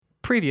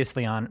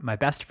Previously on My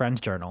Best Friend's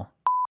Journal.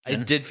 I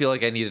did feel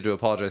like I needed to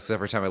apologize because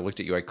every time I looked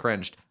at you, I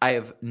cringed. I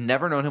have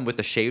never known him with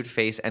a shaved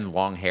face and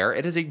long hair.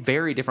 It is a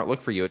very different look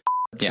for you.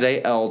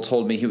 Today, Elle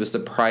told me he was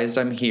surprised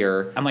I'm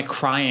here. I'm like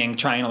crying,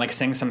 trying to like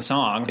sing some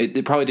song.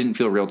 It probably didn't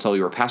feel real till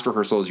you were past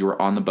rehearsals, you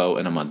were on the boat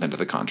and a month into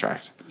the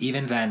contract.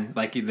 Even then,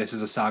 like this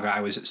is a saga.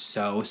 I was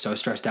so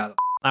stressed out.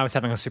 I was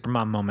having a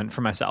supermom moment for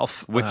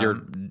myself. With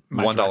your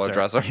my $1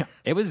 dresser. Yeah.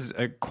 It was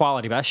a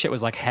quality, but that shit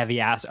was like heavy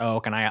ass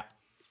oak, and I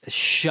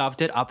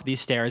shoved it up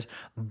these stairs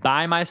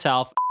by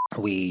myself.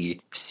 We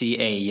see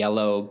a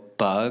yellow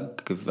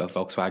bug, a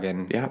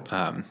Volkswagen,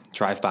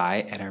 drive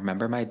by, and I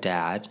remember my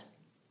dad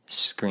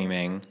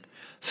screaming,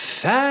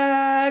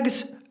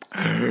 "Fags!"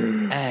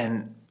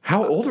 and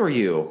How old were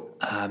you?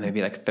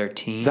 maybe like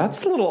 13.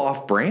 That's a little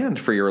off-brand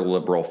for your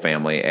liberal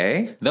family,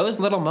 eh? Those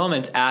little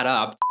moments add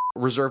up.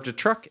 Reserved a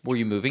truck. Were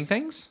you moving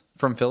things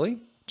from Philly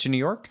to New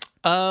York?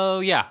 Oh,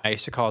 yeah. I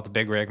used to call it the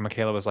big rig.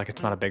 Michaela was like,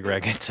 it's not a big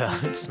rig. It's a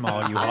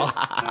small U-Haul.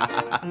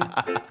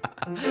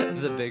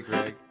 The big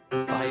rig.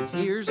 5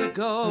 years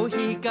ago,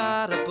 he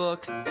got a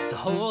book to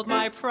hold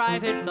my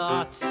private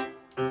thoughts.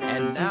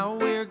 And now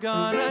we're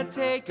gonna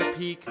take a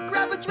peek,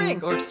 grab a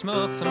drink, or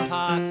smoke some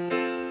pot.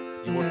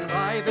 Your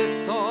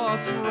private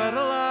thoughts read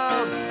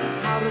aloud.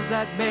 How does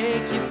that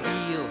make you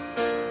feel?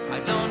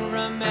 I don't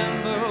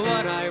remember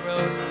what I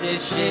wrote.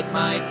 This shit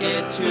might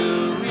get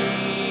too real.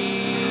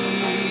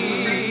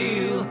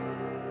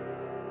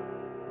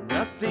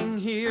 Nothing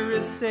here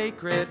is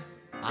sacred.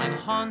 I'm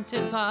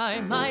haunted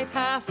by my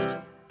past.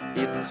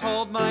 It's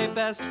called My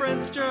Best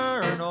Friend's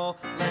Journal.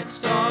 Let's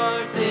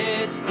start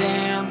this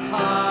damn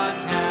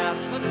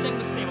podcast. Let's sing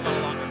this theme a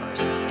little longer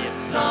first. It's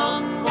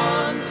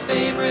someone's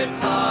favorite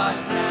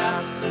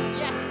podcast.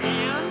 Yes,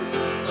 and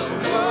The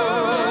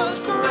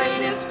world's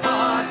greatest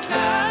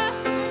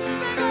podcast.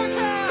 Bigger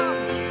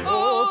Cam,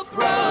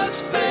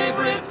 Oprah's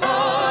favorite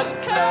podcast.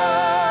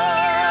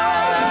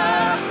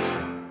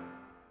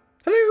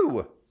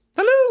 Hello.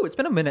 Hello. It's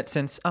been a minute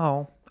since,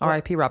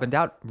 R.I.P. Robin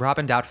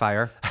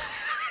Doubtfire.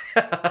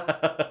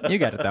 You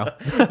get it, though.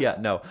 Yeah,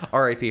 no.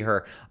 R.I.P.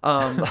 her.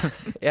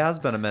 It has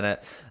been a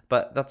minute,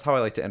 but that's how I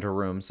like to enter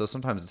rooms. So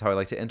sometimes it's how I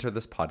like to enter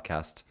this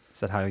podcast. Is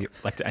that how you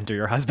like to enter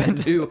your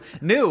husband?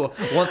 New.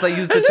 Once I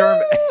use the term...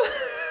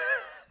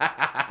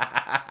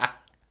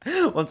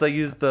 Once I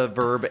use the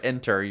verb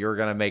enter, you're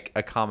going to make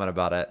a comment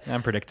about it.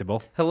 I'm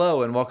predictable.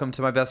 Hello, and welcome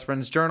to My Best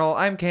Friend's Journal.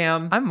 I'm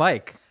Cam. I'm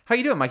Mike. How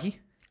you doing, Mikey?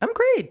 I'm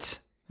great.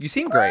 You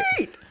seem great.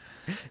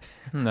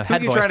 The Who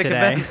head you voice trying to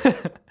today.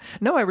 convince?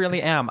 No, I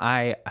really am.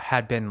 I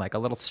had been like a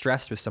little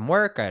stressed with some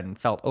work and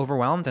felt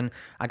overwhelmed, and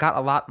I got a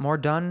lot more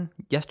done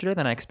yesterday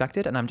than I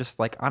expected, and I'm just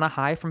like on a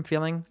high from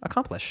feeling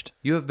accomplished.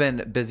 You have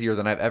been busier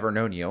than I've ever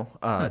known you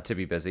to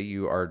be busy.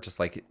 You are just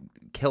like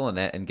killing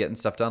it and getting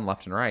stuff done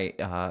left and right.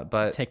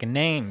 But Taking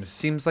names.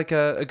 seems like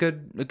a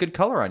good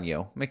color on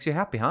you. Makes you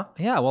happy, huh?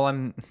 Yeah, well,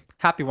 I'm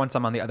happy once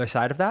I'm on the other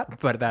side of that,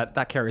 but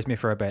that carries me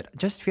for a bit.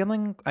 Just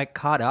feeling like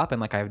caught up and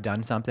like I've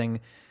done something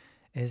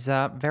is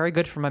very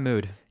good for my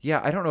mood.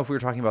 Yeah, I don't know if we were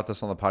talking about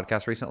this on the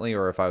podcast recently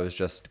or if I was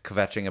just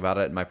kvetching about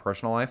it in my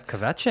personal life.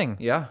 Kvetching.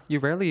 Yeah. You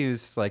rarely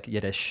use like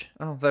Yiddish.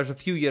 Oh, there's a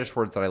few Yiddish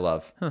words that I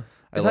love.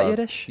 Is that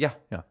Yiddish? Yeah.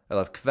 Yeah. I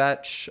love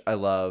kvetch. I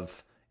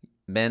love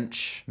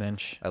mensch.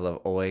 Mensch. I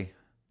love oi.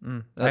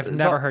 I've it's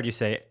never all- heard you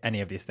say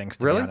any of these things,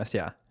 to Really? be honest.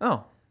 Yeah.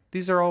 Oh,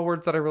 these are all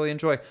words that I really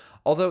enjoy.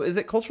 Although, is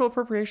it cultural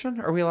appropriation?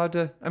 Are we allowed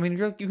to? I mean,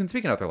 you can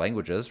speak in other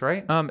languages,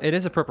 right? It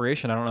is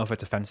appropriation. I don't know if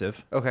it's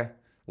offensive. Okay.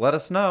 Let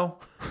us know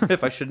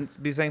if I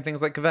shouldn't be saying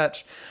things like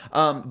kvetch.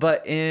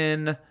 But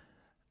in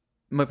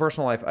my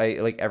personal life, I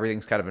like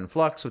everything's kind of in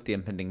flux with the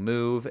impending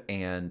move,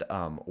 and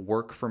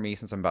work for me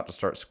since I'm about to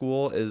start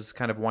school is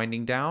kind of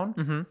winding down.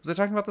 Mm-hmm. Was I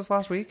talking about this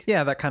last week?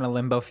 Yeah, that kind of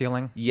limbo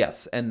feeling.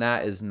 Yes, and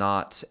that is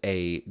not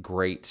a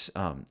great.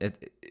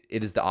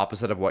 It is the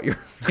opposite of what you're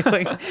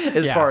feeling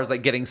as Yeah. far as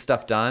like getting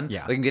stuff done.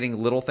 Yeah. Like I'm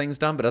getting little things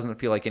done, but it doesn't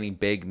feel like any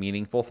big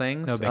meaningful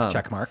things. No big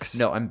check marks.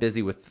 No, I'm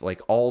busy with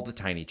like all the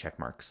tiny check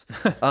marks.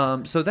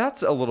 So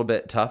that's a little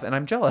bit tough, and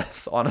I'm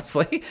jealous,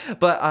 honestly.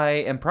 But I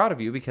am proud of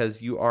you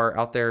because you are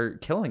out there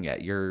killing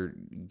it. You're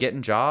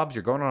getting jobs.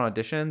 You're going on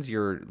auditions.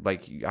 You're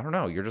like, I don't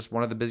know. You're just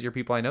one of the busier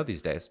people I know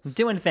these days.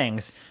 Doing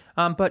things.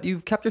 But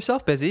you've kept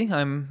yourself busy.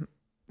 I'm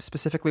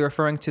specifically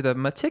referring to the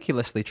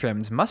meticulously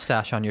trimmed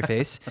mustache on your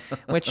face,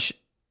 which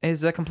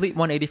is a complete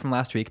 180 from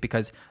last week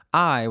because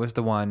I was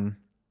the one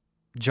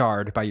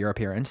jarred by your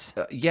appearance.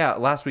 Yeah,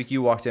 last week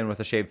you walked in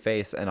with a shaved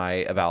face, and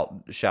I about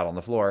shat on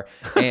the floor.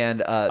 And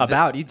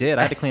You did.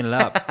 I had to clean it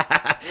up.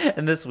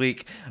 and this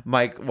week,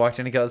 Mike walked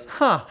in and goes,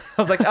 "Huh."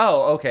 I was like,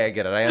 "Oh, okay, I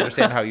get it. I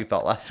understand how you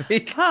felt last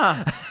week."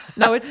 Huh.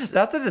 No, it's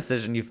That's a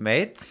decision you've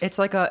made. it's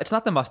like it's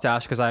not the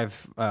mustache because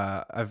I've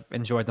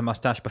enjoyed the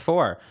mustache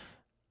before.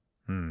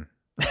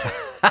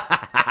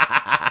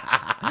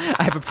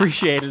 I've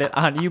appreciated it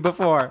on you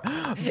before,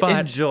 but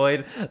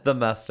Enjoyed the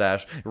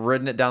mustache,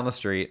 ridden it down the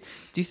street.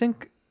 do you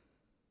think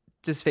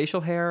does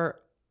facial hair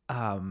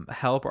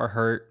help or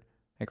hurt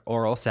like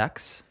oral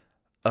sex?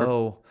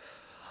 Oh,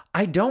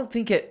 I don't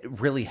think it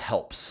really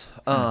helps.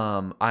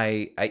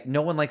 I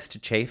no one likes to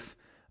chafe.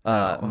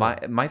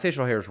 My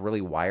facial hair is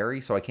really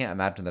wiry, so I can't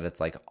imagine that it's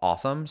like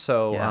awesome.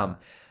 So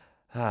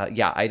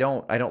yeah, I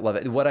don't love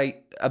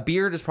it. A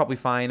beard is probably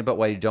fine, but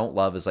what I don't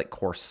love is like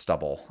coarse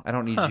stubble. I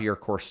don't need to hear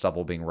coarse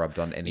stubble being rubbed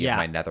on any of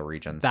my nether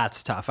regions.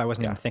 That's tough. I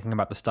wasn't even thinking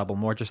about the stubble,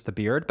 more just the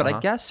beard. But I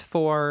guess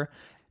for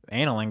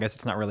analingus,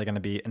 it's not really going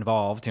to be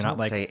involved. You're Don't not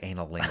like say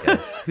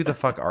analingus. Who the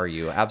fuck are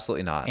you?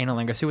 Absolutely not.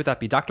 analingus. Who would that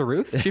be? Dr.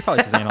 Ruth? She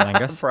probably says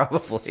analingus.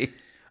 Probably.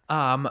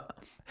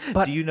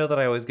 But Do you know that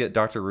I always get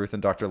Dr. Ruth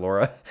and Dr.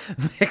 Laura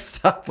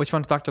mixed up? which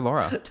one's Dr.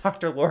 Laura?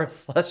 Dr. Laura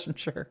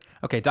Schlesinger.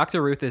 Okay,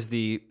 Dr. Ruth is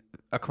the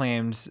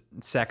acclaimed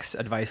sex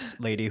advice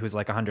lady who's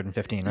like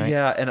 115, right?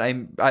 Yeah,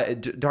 and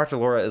Dr.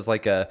 Laura is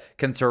like a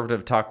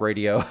conservative talk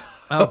radio.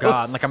 Oh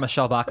God, host. like I'm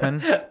Michelle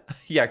Bachman.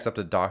 Yeah, except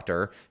a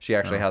doctor. She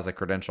actually has a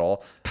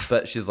credential,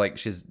 but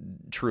she's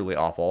truly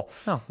awful.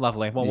 Oh,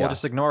 lovely. Well, Yeah. we'll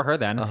just ignore her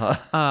then.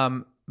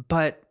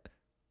 But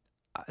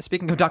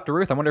speaking of Dr.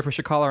 Ruth, I wonder if we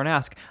should call her and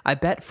ask. I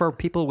bet for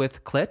people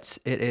with clits,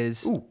 it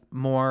is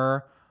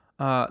more.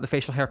 The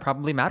facial hair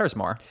probably matters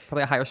more.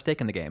 Probably a higher stake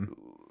in the game.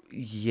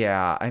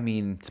 Yeah, I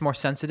mean, It's more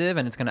sensitive,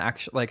 and it's going to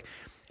actually like.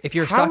 If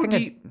you're How sucking do a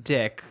you-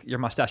 dick, your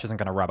mustache isn't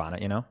going to rub on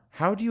it. You know.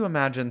 how do you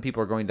imagine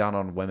people are going down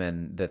on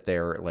women that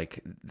their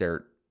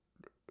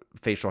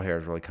facial hair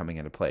is really coming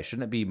into play?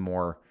 Shouldn't it be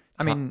more?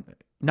 I mean,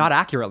 not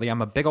accurately.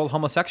 I'm a big old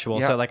homosexual,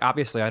 Yeah. so like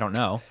obviously I don't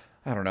know.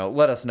 I don't know.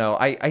 Let us know.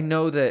 I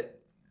know that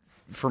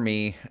for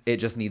me, it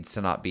just needs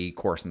to not be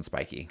coarse and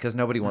spiky because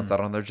nobody wants that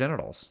on their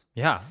genitals.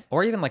 Yeah,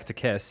 or even like to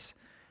kiss.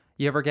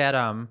 You ever get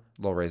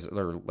Little razor,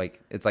 or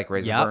like it's like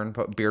razor Yep.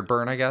 burn, beard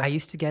burn, I guess. I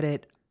used to get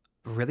it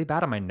really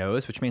bad on my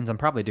nose, which means I'm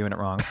probably doing it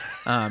wrong.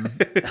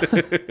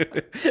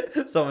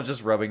 Someone's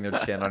just rubbing their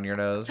chin on your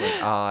nose.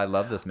 Like, I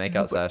love this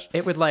makeout sesh.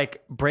 It would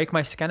like break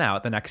my skin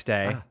out the next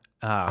day.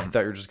 I thought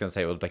you were just gonna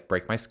say it would like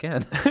break my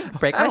skin.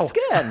 Break my Ow.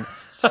 skin.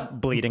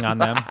 Just bleeding on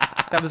them.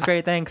 That was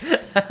great. Thanks.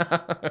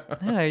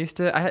 Yeah, I used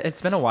to.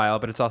 It's been a while,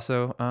 but it's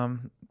also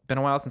been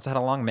a while since I had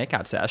a long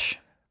makeout sesh.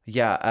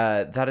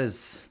 Yeah, that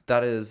is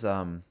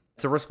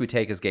it's a risk we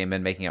take as gay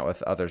men making out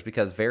with others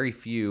because very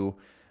few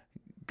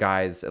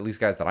guys, at least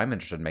guys that I'm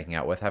interested in making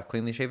out with, have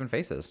cleanly shaven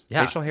faces.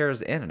 Yeah. Facial hair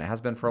is in, and it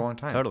has been for a long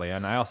time. Totally.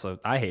 And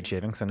I hate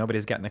shaving, so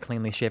nobody's getting a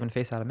cleanly shaven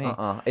face out of me.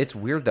 It's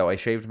weird though. I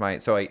shaved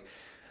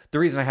the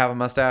reason I have a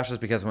mustache is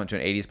because I went to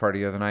an 80s party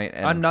the other night.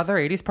 And Another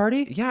 80s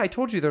party? yeah, I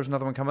told you there's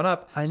another one coming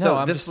up. I know. So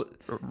I'm just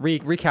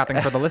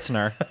recapping for the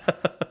listener.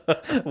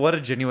 what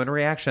a genuine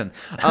reaction.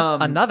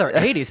 Another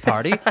 80s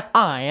party?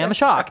 I am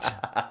shocked.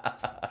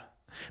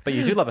 But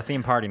you do love a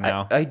theme party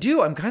now. I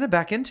do. I'm kind of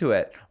back into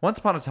it. Once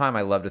upon a time,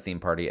 I loved a theme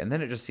party, and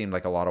then it just seemed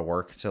like a lot of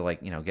work to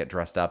get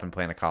dressed up and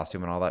plan a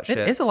costume and all that shit.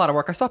 It is a lot of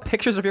work. I saw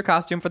pictures of your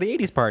costume for the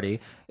 80s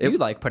party. You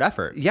put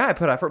effort. Yeah, I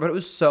put effort, but it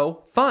was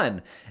so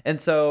fun. And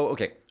so,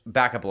 okay,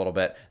 back up a little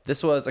bit.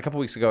 This was a couple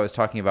weeks ago. I was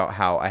talking about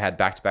how I had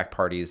back-to-back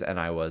parties, and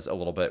I was a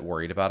little bit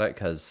worried about it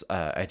because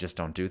I just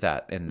don't do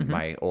that in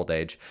my old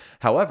age.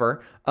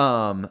 However,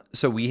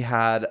 so we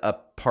had a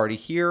party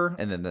here,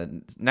 and then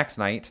the next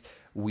night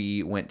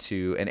we went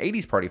to an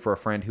 80s party for a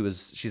friend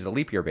she's a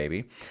leap year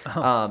baby.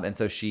 And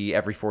so she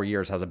every 4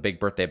 years has a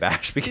big birthday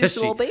bash because She's a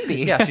little baby.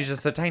 Yeah, she's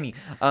just so tiny.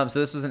 So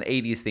this was an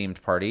 80s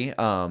themed party.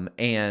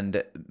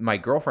 And my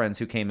girlfriends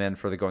who came in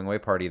for the going away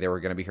party, they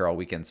were going to be here all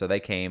weekend. So they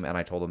came and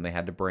I told them they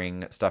had to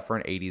bring stuff for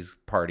an 80s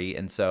party.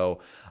 And so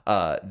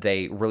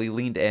they really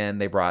leaned in.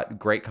 They brought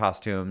great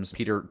costumes.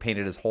 Peter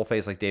painted his whole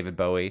face like David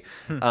Bowie.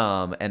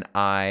 And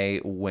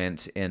I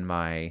went in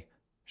my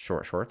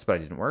short shorts, but I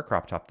didn't wear a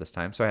crop top this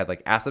time. So I had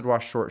like acid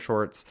wash short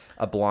shorts,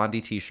 a Blondie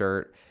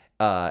t-shirt,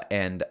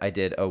 and I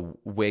did a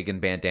wig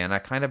and bandana,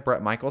 kind of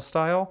Bret Michaels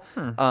style.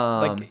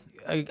 Like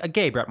a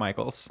gay Bret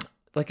Michaels.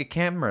 Like a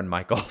Cameron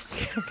Michaels.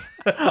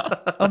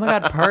 Oh my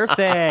God,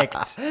 perfect.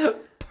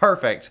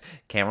 Perfect.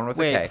 Cameron with a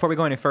Wait, K. before we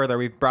go any further,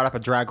 we brought up a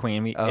drag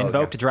queen. We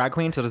invoked a drag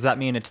queen, so does that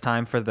mean it's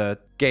time for the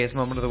Gayest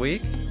moment of the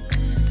week?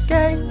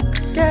 gay,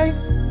 gay,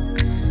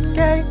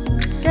 gay,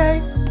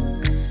 gay?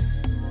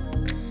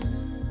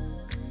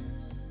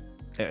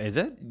 Is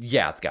it?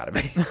 Yeah, it's gotta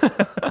be.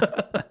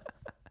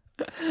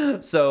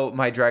 So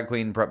my drag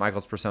queen Bret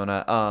Michaels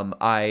persona,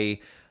 I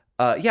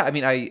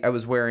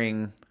was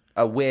wearing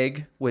a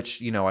wig,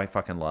 which I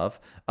fucking love.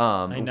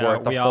 know, Wore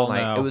it the we whole all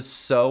night. know. It was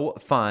so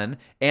fun,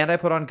 and I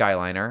put on guy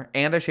liner,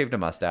 and I shaved a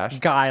mustache.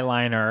 Guy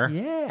liner.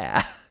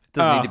 Yeah,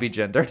 doesn't need to be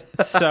gendered.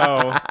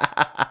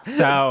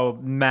 So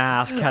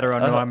mask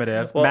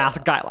heteronormative.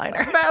 Mask guy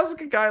liner.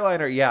 Mask guy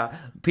liner. Yeah,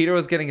 Peter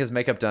was getting his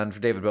makeup done for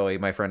David Bowie.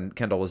 My friend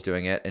Kendall was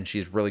doing it, and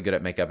she's really good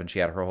at makeup, and she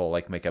had her whole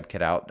makeup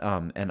kit out.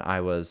 And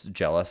I was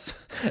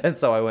jealous, and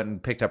so I went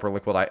and picked up her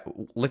liquid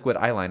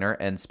eyeliner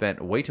and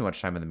spent way too much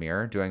time in the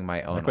mirror doing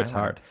my own. Liquid's eyeliner.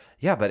 hard.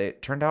 Yeah, but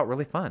it turned out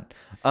really fun.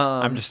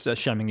 I'm just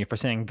shaming you for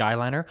saying guy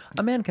liner.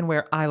 A man can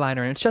wear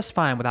eyeliner, and it's just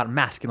fine without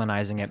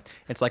masculinizing it.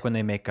 It's like when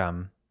they make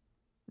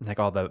like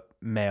all the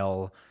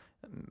male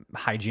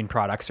hygiene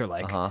products are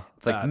like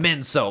It's like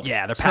men's soap.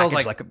 yeah, they're smells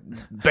packaged like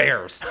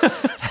bears.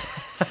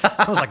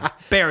 smells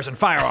like bears and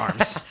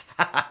firearms.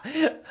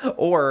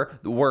 Or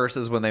worse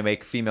is when they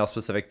make female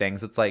specific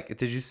things. It's like,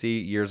 did you see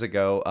years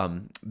ago,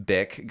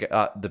 Bic,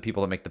 the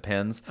people that make the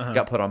pins,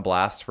 got put on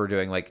blast for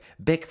doing like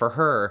Bic for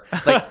her,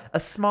 like a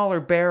smaller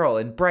barrel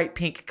in bright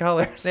pink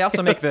colors. They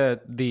also make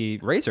the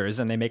razors,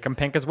 and they make them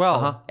pink as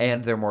well.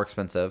 And they're more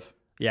expensive.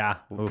 Yeah.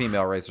 Oof.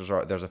 Female razors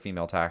there's a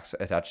female tax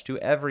attached to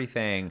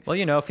everything.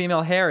 Well,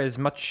 female hair is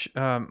much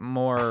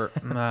more.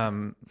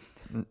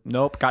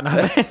 Nope, got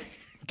nothing.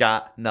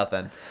 Got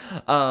nothing.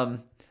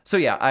 So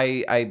yeah,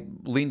 I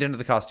leaned into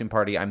the costume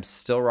party. I'm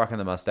still rocking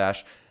the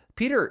mustache.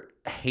 Peter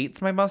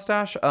hates my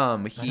mustache. I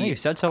know, you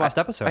said so last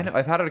episode. I know,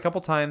 I've had it a couple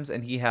times,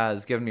 and he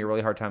has given me a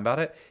really hard time about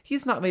it.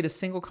 He's not made a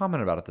single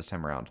comment about it this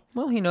time around.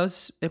 Well, he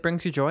knows it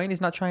brings you joy, and he's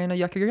not trying to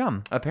yuck your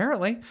yum.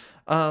 Apparently.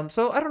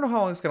 So I don't know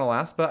how long it's going to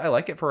last, but I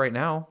like it for right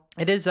now.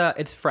 It is.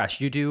 It's fresh.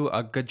 You do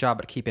a good job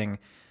at keeping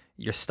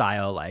your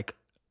style like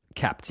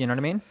kept. You know what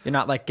I mean? You're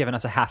not like giving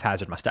us a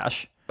haphazard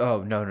mustache.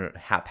 Oh, no,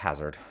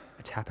 haphazard.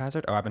 It's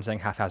haphazard? Oh, I've been saying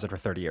haphazard for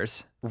 30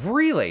 years.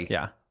 Really?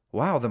 Yeah.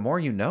 Wow, the more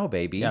you know,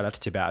 baby. Yeah, that's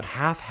too bad.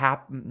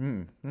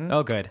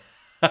 Oh, good.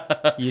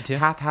 You too?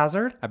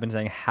 Haphazard? I've been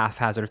saying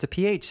haphazard. It's a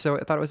PH, so I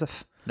thought it was a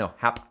No,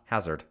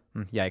 haphazard.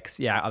 Yikes.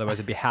 Yeah, otherwise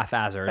it'd be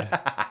haphazard.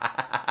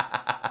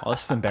 Well,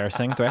 this is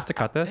embarrassing. Do I have to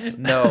cut this?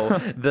 No,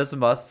 this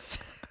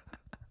must...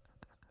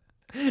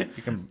 You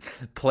can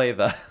play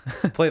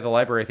the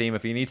library theme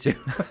if you need to.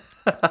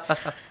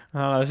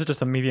 Oh, this is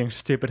just a me being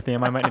stupid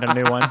theme. I might need a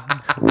new one.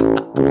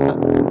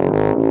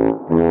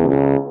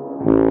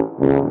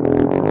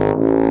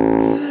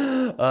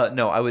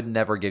 No, I would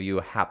never give you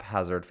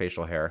haphazard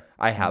facial hair.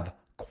 I have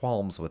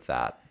qualms with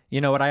that. You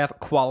know what I have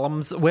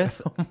qualms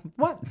with?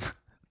 What?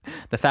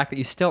 The fact that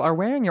you still are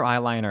wearing your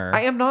eyeliner.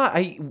 I am not.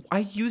 I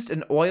used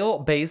an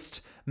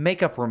oil-based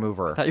makeup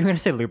remover. I thought you were going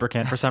to say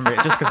lubricant for some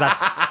reason, just because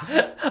that's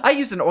I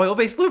used an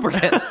oil-based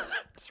lubricant.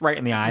 it's right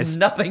in the eyes.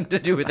 Nothing to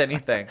do with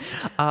anything.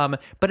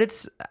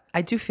 But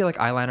I do feel like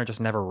eyeliner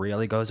just never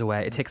really goes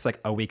away. It takes like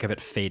a week of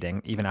it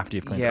fading, even after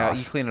you've cleaned it Yeah, off.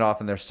 you clean it off,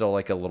 and there's still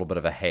like a little bit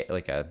of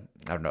a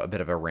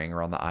bit of a ring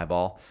around the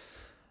eyeball.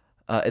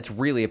 It's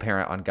really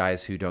apparent on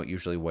guys who don't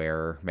usually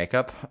wear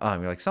makeup.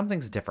 You're like,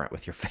 something's different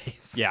with your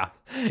face. Yeah.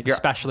 Your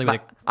Especially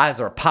with eyes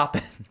are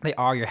popping. They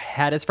are. Your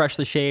head is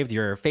freshly shaved.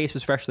 Your face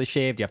was freshly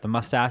shaved. You have the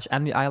mustache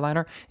and the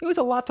eyeliner. It was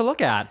a lot to look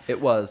at.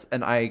 It was.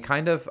 And I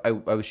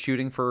was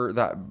shooting for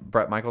that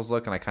Bret Michaels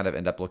look, and I kind of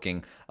end up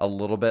looking a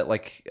little bit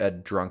like a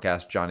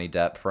drunk-ass Johnny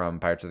Depp from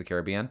Pirates of the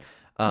Caribbean.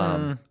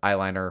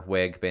 Eyeliner,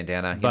 wig,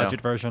 bandana.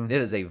 Budget version. It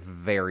is a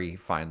very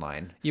fine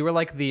line. You were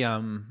like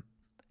the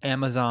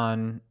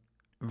Amazon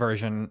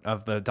version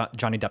of the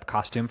Johnny Depp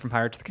costume from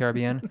Pirates of the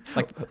Caribbean.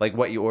 Like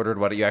what you ordered,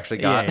 what you actually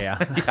got.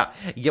 Yeah. Yeah.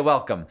 You're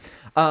welcome.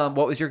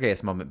 What was your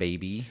gayest moment,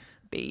 baby?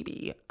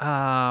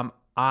 I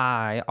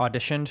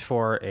auditioned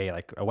for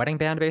a wedding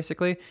band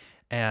basically,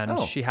 and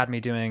she had me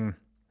doing.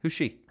 Who's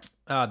she?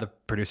 The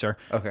producer.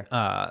 Okay.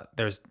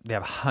 They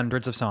have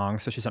hundreds of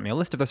songs, so she sent me a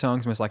list of the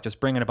songs and was like, just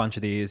bring in a bunch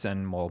of these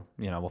and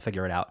we'll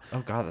figure it out.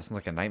 Oh God, that sounds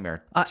like a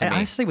nightmare It to me.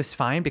 honestly was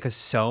fine because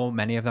so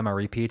many of them are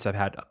repeats. I've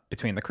had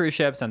between the cruise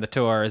ships and the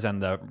tours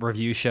and the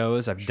review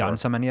shows. I've done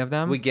so many of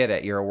them. We get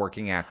it. You're a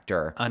working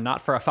actor. Not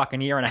for a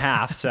fucking year and a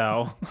half,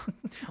 so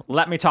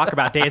let me talk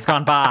about days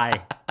gone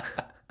by.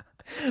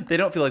 They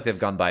don't feel like they've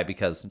gone by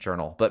because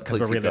journal, but Because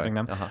we're reliving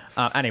them.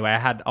 Anyway, I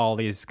had all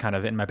these kind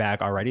of in my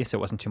bag already, so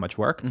it wasn't too much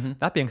work.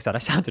 That being said, I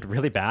sounded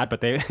really bad,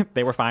 but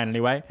they were fine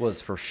anyway.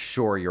 Was for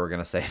sure you were going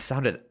to say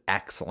sounded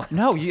excellent.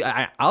 No,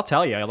 I'll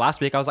tell you.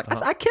 Last week I was like,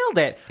 I killed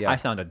it. Yeah. I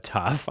sounded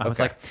tough. I was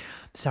like,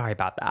 sorry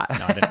about that.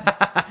 No, I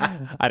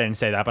didn't. I didn't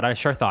say that, but I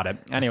sure thought it.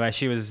 Anyway,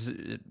 she was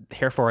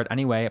here for it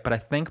anyway, but I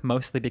think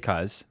mostly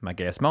because my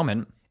gayest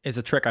moment is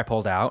a trick I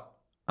pulled out.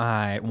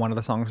 One of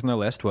the songs on their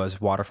list was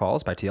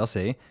Waterfalls by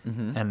TLC.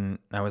 And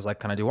I was like,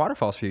 can I do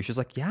Waterfalls for you? She's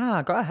like,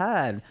 yeah, go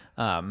ahead.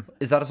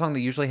 Is that a song they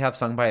usually have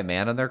sung by a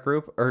man in their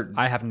group? Or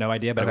I have no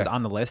idea, but it was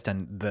on the list,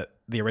 and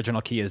the original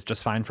key is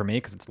just fine for me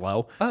because it's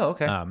low. Oh,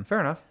 okay.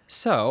 Fair enough.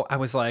 So I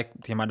was like,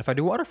 do you mind if I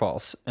do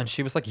Waterfalls? And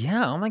she was like,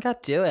 yeah, oh my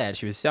God, do it.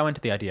 She was so into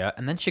the idea.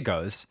 And then she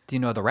goes, do you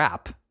know the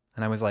rap?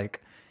 And I was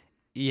like,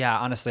 yeah,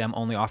 honestly, I'm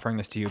only offering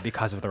this to you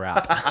because of the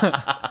rap.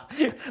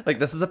 Like,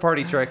 this is a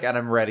party trick and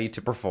I'm ready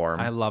to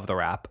perform. I love the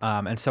rap.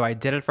 And so I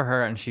did it for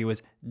her and she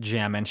was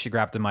jamming. She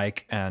grabbed a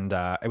mic and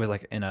it was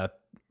like in a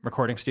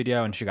recording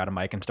studio and she got a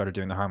mic and started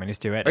doing the harmonies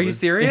to it. Are you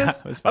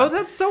serious? Yeah, it was fun. Oh,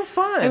 that's so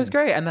fun. It was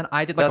great. And then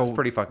I did That's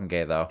pretty fucking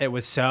gay, though. It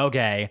was so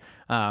gay.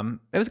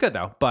 It was good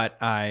though,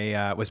 but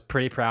I was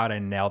pretty proud. I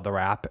nailed the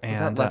rap. And Is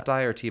that Left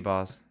Eye or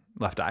T-Boz?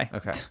 Left Eye.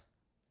 Okay.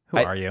 Who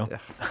are you?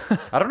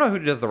 I don't know who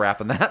does the rap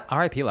in that.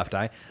 R.I.P. Left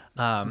Eye.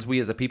 Since we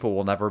as a people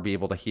will never be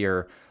able to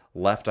hear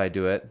Left Eye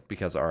do it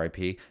because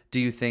R.I.P. Do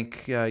you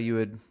think you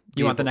would?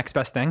 You want the next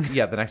best thing?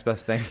 Yeah, the next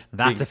best thing.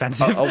 That's Being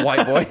offensive. A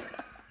white boy.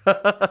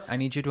 I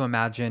need you to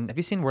imagine. Have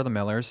you seen We're the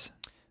Millers?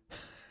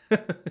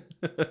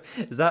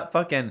 Is that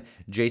fucking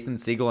Jason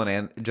Segel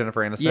and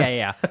Jennifer Aniston?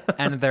 Yeah.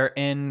 And they're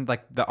in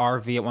like the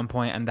RV at one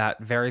point, and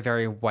that very,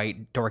 very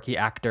white, dorky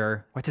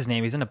actor, what's his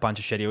name? He's in a bunch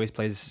of shit. He always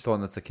plays. The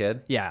one that's a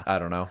kid? Yeah. I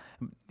don't know.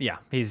 Yeah,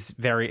 he's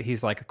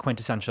like a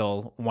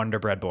quintessential Wonder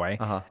Bread boy,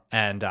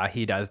 and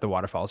he does the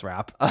Waterfalls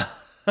rap.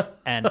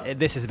 And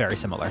this is very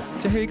similar.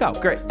 So here you go.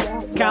 Great.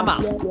 Come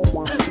on.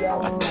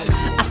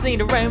 I seen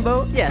a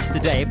rainbow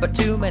yesterday, but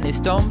too many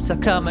storms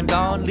have come and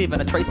gone,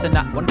 leaving a trace of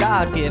not one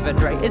God-given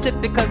ray. Is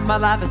it because my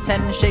life is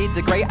 10 shades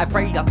of gray? I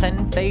pray all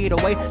 10 fade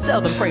away,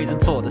 seldom praising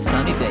for the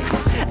sunny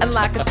days. And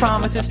like his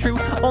promise is true,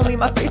 only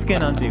my faith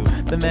can undo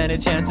the many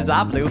chances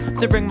I blew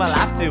to bring my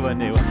life to a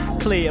new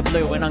clear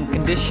blue and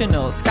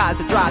unconditional skies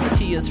that dry the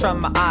tears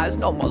from my eyes.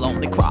 No more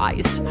lonely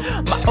cries.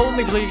 My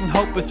only bleeding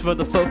hope is for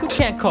the folk who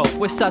can't cope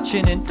with such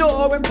an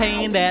enduring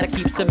pain that it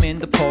keeps them in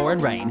the pouring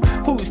rain.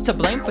 Who's to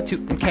blame for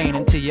tooting cane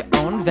into your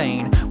own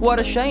vein?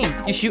 What a shame,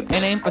 you shoot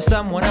and aim for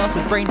someone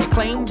else's brain. You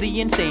claim the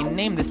insane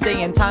name this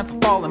day and time for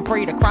falling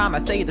prey to crime. I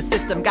say the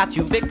system got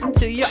you victim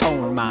to your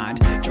own mind.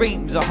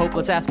 Dreams are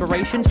hopeless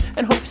aspirations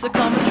and hopes are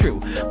coming true.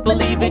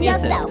 Believe in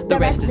yourself, the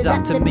rest is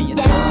up to me.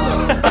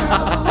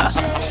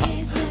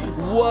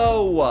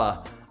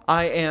 Whoa.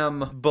 I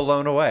am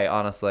blown away,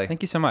 honestly.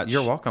 Thank you so much.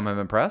 You're welcome. I'm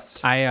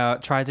impressed. I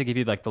tried to give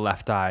you like the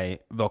left eye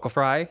vocal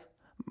fry,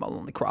 my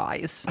lonely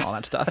cries, all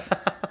that stuff.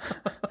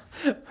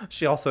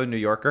 She also a New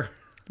Yorker?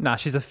 Nah,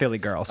 she's a Philly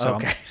girl, so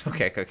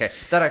Okay.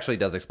 That actually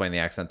does explain the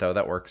accent, though.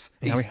 That works.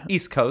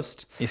 East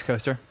Coast. East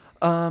Coaster.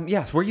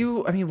 Yes. Were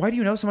you? I mean, why do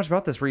you know so much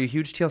about this? Were you a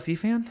huge TLC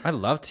fan? I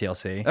love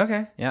TLC.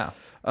 Okay. Yeah.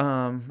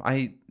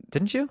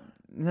 Didn't you?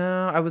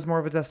 No, I was more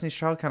of a Destiny's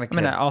Child kind of kid.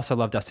 I mean, I also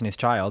love Destiny's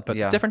Child, but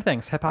different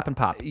things, hip hop and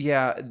pop.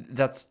 Yeah,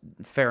 that's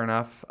fair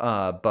enough.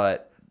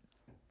 But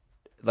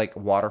like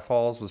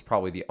Waterfalls was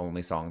probably the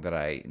only song that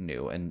I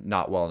knew, and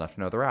not well enough to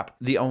know the rap.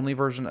 The only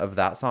version of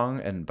that song,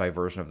 and by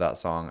version of that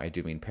song, I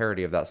do mean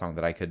parody of that song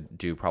that I could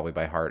do probably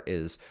by heart,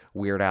 is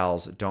Weird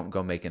Al's Don't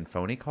Go Making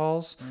Phony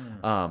Calls.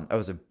 I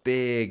was a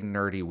big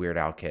nerdy Weird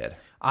Al kid.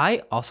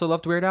 I also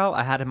loved Weird Al.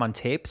 I had him on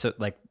tape, so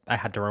like I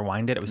had to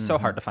rewind it. It was so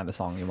hard to find the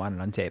song you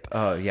wanted on tape.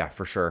 Oh, yeah,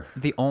 for sure.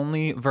 The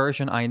only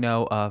version I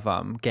know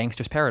of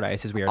Gangster's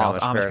Paradise is Weird Al's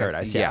Amish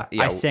Paradise. Yeah.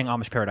 I sing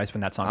Amish Paradise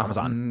when that song comes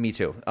on. Me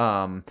too.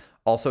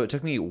 Also, it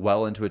took me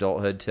well into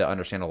adulthood to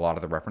understand a lot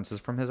of the references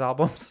from his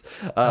albums.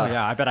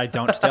 Yeah, I bet I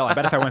don't still. I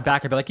bet if I went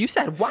back, I'd be like, you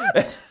said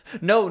what?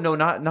 No,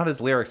 not his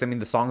lyrics. I mean,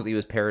 the songs that he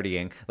was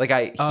parodying. Like,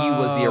 he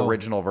was the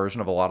original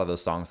version of a lot of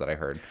those songs that I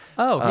heard.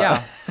 Oh,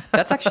 yeah.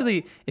 That's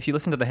actually, if you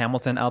listen to the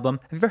Hamilton album,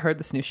 have you ever heard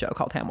this new show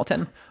called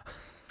Hamilton?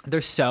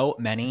 There's so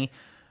many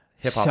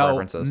hip-hop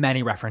references.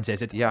 Many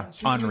references. It's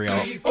unreal.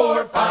 2, 3,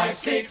 4, 5,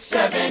 6,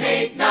 7,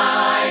 8,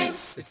 9.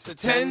 It's the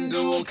 10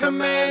 dual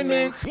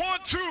commandments. 1,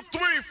 2,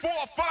 3, 4,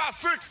 5,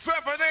 6,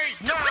 7,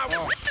 8,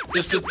 9.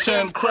 It's the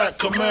 10 crack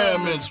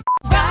commandments.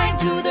 Ride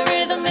to the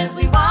rhythm as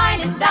we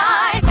wine and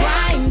dine.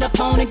 Grind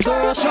upon it,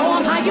 girl, show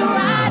 'em how you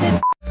ride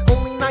it.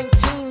 Only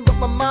 19, but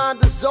my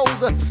mind is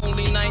older.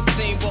 Only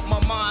 19, but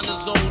my mind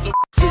is older.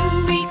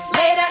 2 weeks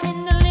later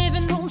in the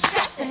living room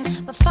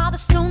stressing. My father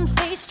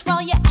stone-faced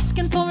while you're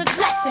asking for his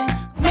blessing.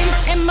 Me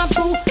and my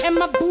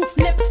booth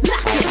lip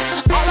locking.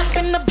 All up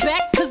in the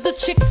back cause the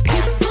chicks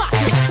keep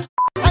blocking.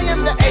 I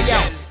am the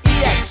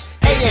A-L-E-X-A-N-D-E-R.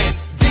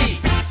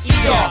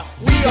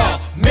 We are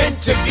meant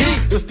to be.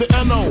 It's the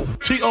N-O-T-O-R-I-O-U-S.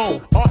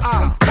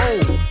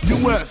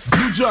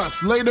 You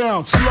just lay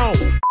down slow.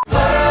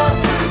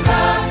 World turns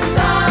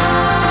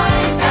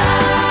upside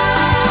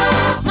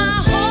down.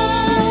 My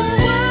whole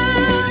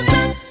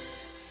world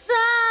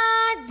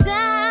upside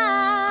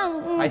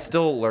down. I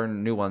still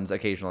learn new ones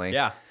occasionally.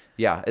 Yeah.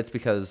 Yeah, it's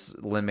because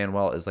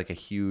Lin-Manuel is like a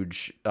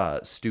huge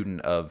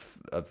student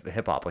of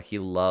hip hop. Like he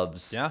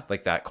loves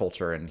like that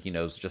culture, and he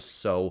knows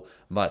just so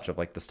much of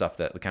like the stuff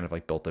that kind of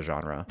like built the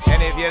genre.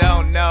 And if you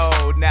don't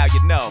know, now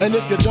you know. And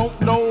if you don't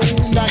know,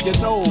 now you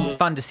know. It's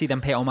fun to see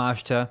them pay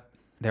homage to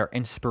their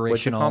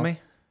inspirational. What'd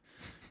you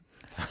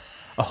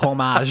A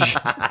homage.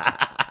 call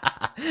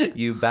me?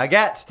 You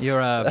baguette. You're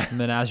a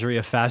menagerie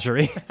of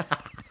fagerie.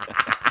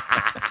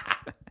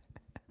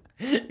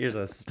 You're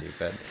so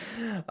stupid.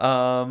 Is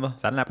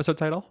that an episode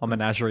title? A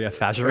menagerie of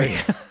fagerie.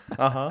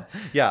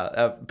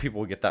 Yeah, people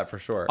will get that for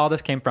sure. All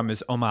this came from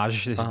is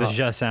homage. This is the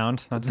je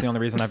sound. That's the only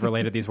reason I've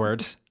related these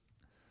words.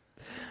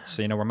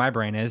 So you know where my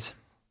brain is.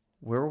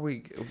 Where were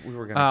we? We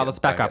were gonna. Let's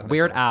back up.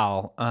 Weird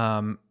Al.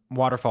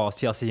 Waterfalls,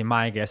 TLC,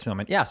 my gayest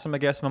moment. Yes, my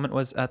gayest moment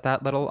was at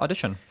that little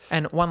audition.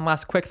 And one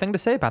last quick thing to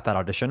say about that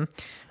audition.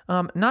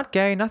 Not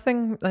gay,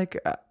 nothing like...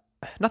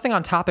 nothing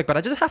on topic, but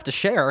I just have to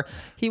share.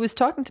 He was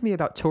talking to me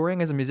about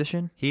touring as a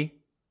musician. He?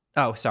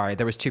 Oh, sorry.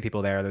 There was two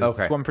people there. There was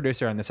this one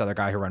producer and this other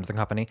guy who runs the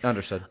company.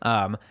 Understood.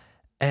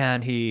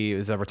 And he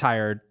was a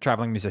retired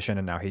traveling musician,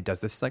 and now he does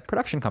this like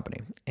production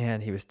company.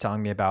 And he was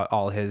telling me about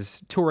all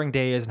his touring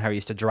days and how he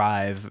used to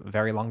drive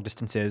very long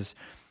distances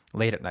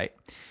late at night.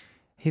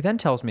 He then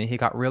tells me he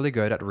got really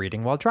good at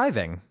reading while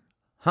driving.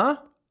 Huh?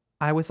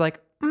 I was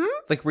like,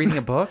 Like reading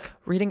a book?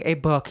 Reading a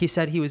book. He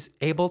said he was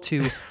able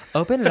to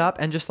open it up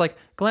and just like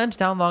glance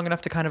down long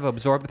enough to kind of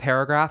absorb the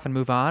paragraph and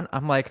move on.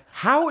 I'm like,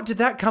 How did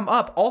that come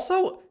up?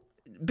 Also,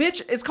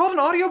 bitch, it's called an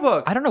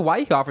audiobook. I don't know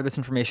why he offered this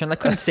information. I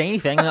couldn't say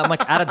anything. I'm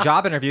like at a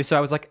job interview, so I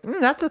was like,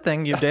 that's a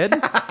thing you did.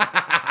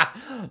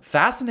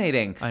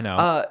 Fascinating. I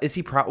know. Is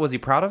he proud? Was he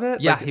proud of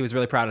it? Yeah, Like, he was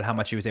really proud of how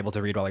much he was able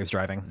to read while he was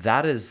driving.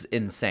 that is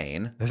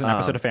insane. There's an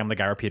episode of Family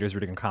Guy where Peter's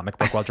reading a comic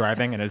book while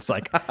driving, and it's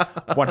like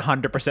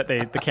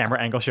 100% the camera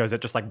angle shows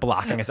it just like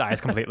blocking his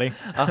eyes completely.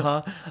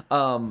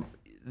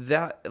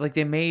 That like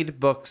they made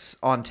books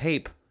on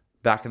tape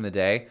back in the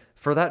day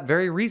for that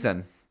very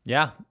reason.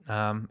 Yeah.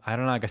 I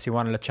don't know. I guess he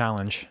wanted a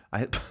challenge.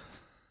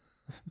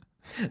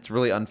 It's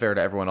really unfair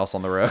to everyone else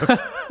on the road.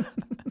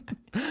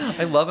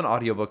 I love an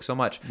audiobook so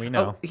much. We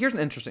know. Oh, here's an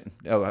interesting.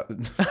 Do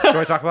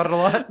I talk about it a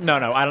lot? No,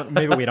 I don't.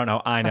 Maybe we don't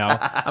know. I know.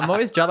 I'm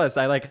always jealous.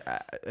 I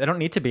don't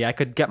need to be. I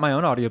could get my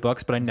own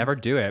audiobooks, but I never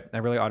do it. I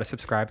really ought to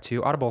subscribe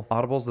to Audible.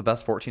 Audible's the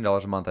best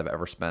 $14 a month I've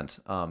ever spent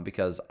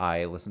because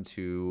I listen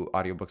to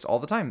audiobooks all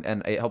the time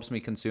and it helps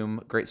me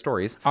consume great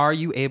stories. Are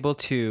you able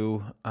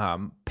to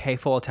pay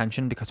full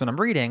attention? Because when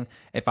I'm reading,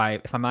 if my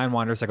mind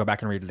wanders, I go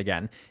back and read it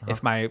again.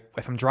 If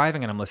I'm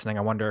driving and I'm listening,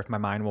 I wonder if my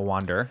mind will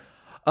wander.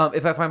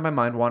 If I find my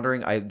mind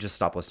wandering, I just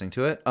stop listening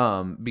to it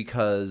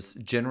because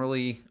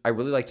generally I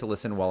really like to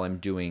listen while I'm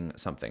doing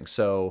something.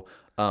 So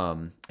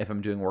if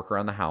I'm doing work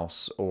around the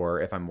house or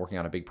if I'm working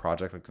on a big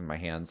project like with my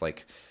hands,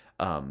 like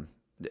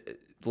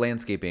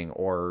landscaping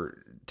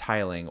or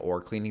tiling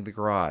or cleaning the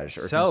garage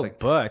or So things like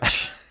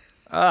butch.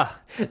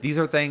 these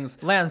are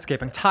things.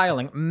 Landscaping,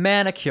 tiling,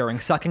 manicuring,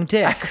 sucking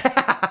dick.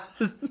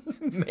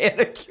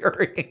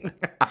 Manicuring.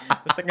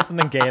 I think it's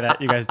something gay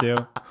that you guys do.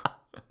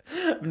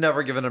 I've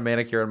never given a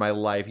manicure in my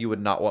life. You would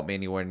not want me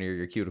anywhere near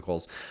your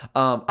cuticles.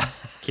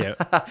 Cute.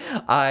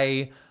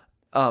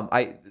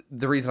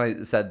 The reason I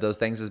said those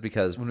things is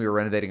because when we were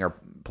renovating our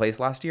place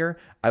last year,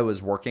 I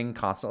was working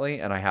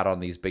constantly and I had on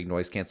these big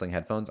noise canceling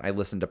headphones. I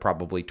listened to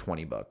probably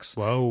 20 books.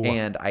 Whoa.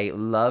 And I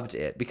loved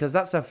it because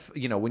that stuff,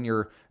 when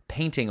you're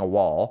painting a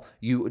wall,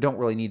 you don't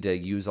really need to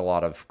use a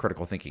lot of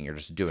critical thinking. You're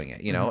just doing it,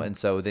 And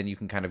so then you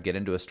can kind of get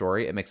into a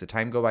story. It makes the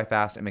time go by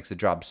fast. It makes the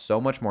job so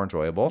much more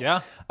enjoyable.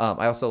 Yeah.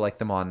 I also like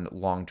them on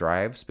long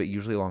drives, but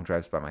usually long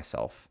drives by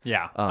myself.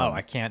 Yeah.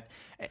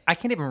 I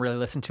can't even really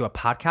listen to a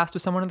podcast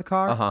with someone in the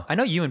car. I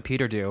know you and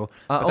Peter do.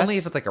 But Only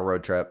if it's like a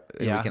road trip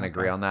and Yeah, we can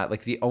agree on that.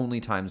 Like the only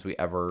times we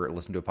ever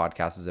listen to a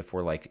podcast is if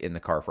we're like in the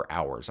car for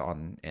hours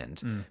on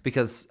end.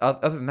 Because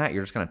other than that,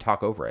 you're just going to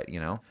talk over it,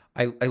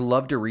 I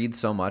love to read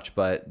so much,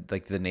 but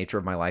like the nature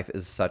of my life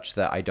is such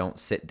that I don't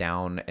sit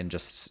down and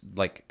just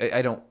like,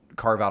 I don't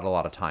carve out a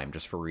lot of time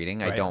just for reading.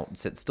 Right. I don't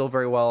sit still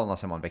very well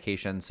unless I'm on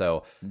vacation.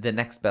 So the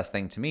next best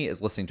thing to me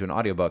is listening to an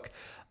audiobook.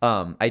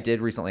 I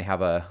did recently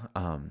have a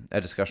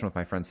discussion with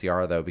my friend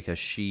Ciara though, because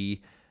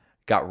she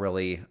got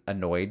really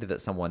annoyed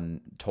that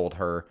someone told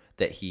her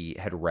that he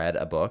had read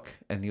a book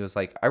and he was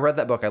like, I read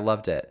that book. I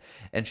loved it.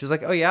 And she was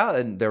like, oh yeah.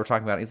 And they were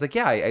talking about it. He's like,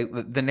 yeah,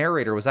 the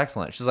narrator was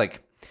excellent. She's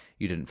like,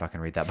 you didn't fucking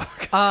read that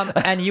book.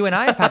 And you and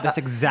I have had this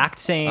exact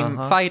same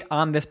fight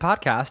on this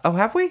podcast. Oh,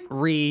 have we?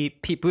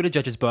 Pete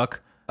Buttigieg's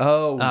book.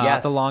 Oh,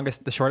 yes.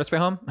 The Shortest Way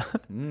Home.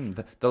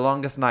 The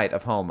Longest Night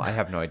of Home. I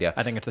have no idea.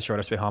 I think it's The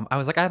Shortest Way Home. I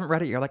was like, I haven't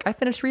read it. You're like, I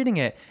finished reading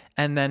it.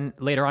 And then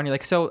later on, you're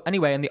like, so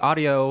anyway, in the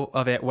audio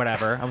of it,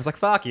 whatever. I was like,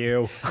 fuck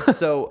you.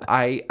 So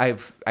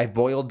I've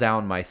boiled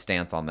down my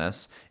stance on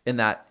this in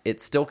that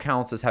it still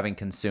counts as having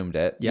consumed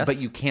it. Yes.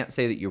 But you can't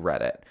say that you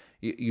read it.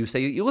 You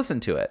say that you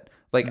listened to it.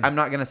 Like, I'm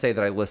not going to say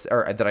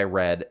that I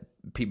read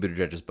Pete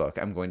Buttigieg's book.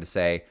 I'm going to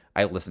say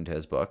I listened to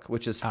his book,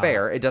 which is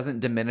fair. It doesn't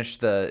diminish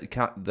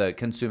the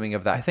consuming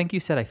of that. I think you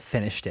said I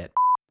finished it.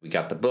 We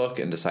got the book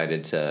and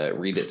decided to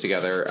read it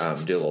together,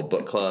 do a little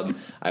book club.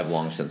 I've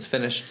long since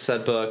finished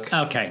said book.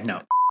 Okay, no.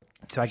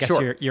 So I guess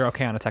Sure. you're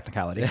okay on a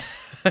technicality.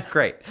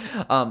 Great.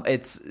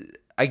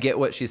 I get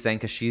what she's saying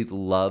because she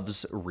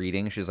loves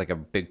reading. She's like a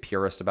big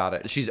purist about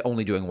it. She's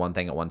only doing one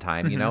thing at one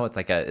time,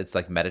 It's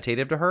like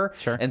meditative to her.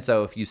 Sure. And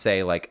so if you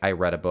say like I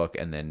read a book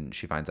and then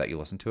she finds out you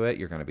listen to it,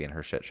 you're going to be in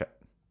her shit show.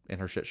 In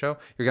her shit show,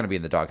 you're going to be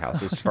in the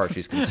doghouse as far as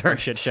she's concerned.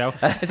 Shit show.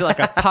 Is it like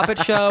a puppet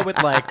show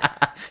with like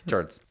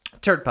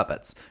turd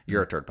puppets?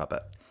 You're a turd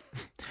puppet.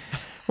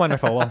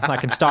 Wonderful. Well, I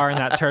can star in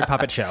that turd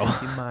puppet show.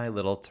 My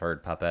little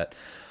turd puppet.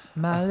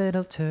 My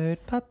little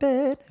turd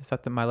puppet. Is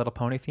that the My Little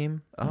Pony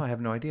theme? Oh, I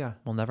have no idea.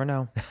 We'll never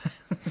know.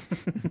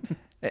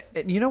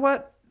 You know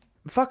what?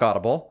 Fuck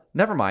Audible.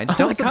 Never mind. Oh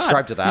Don't my subscribe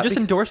God. to that. You just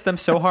endorsed them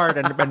so hard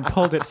and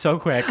pulled it so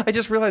quick. I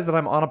just realized that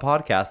I'm on a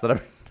podcast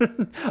that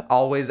I'm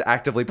always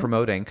actively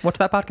promoting. What's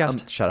that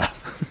podcast? Shut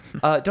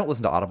up. Don't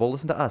listen to Audible.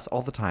 Listen to us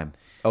all the time.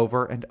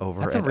 Over and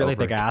over That's and a really over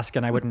big ask,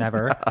 and I would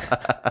never.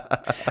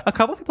 A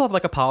couple people have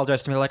like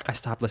apologized to me, like I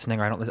stopped listening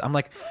or I don't listen. I'm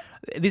like,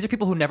 these are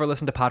people who never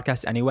listen to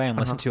podcasts anyway and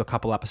listen to a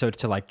couple episodes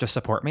to like just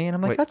support me, and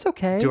I'm like, Wait, that's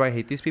okay. Do I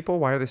hate these people?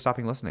 Why are they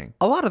stopping listening?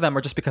 A lot of them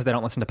are just because they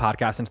don't listen to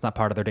podcasts and it's not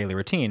part of their daily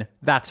routine.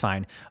 That's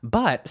fine.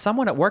 But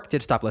someone at work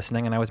did stop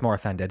listening, and I was more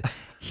offended.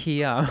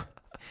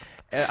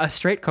 a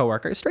straight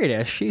coworker,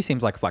 straightish. She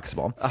seems like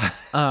flexible.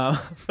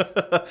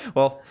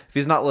 Well, if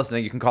he's not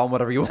listening, you can call him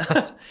whatever you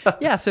want.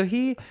 Yeah, so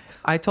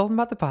I told him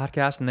about the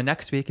podcast, and the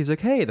next week he's like,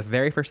 hey, the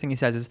very first thing he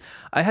says is,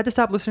 I had to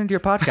stop listening to your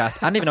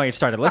podcast. I didn't even know you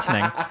started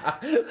listening.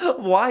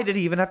 Why did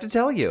he even have to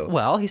tell you?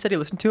 Well, he said he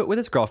listened to it with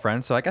his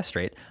girlfriend, so I guess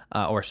straight,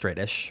 or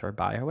straightish, or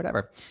bi, or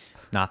whatever.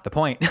 Not the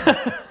point.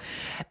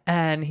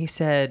 And he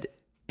said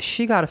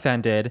she got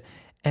offended,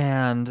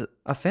 and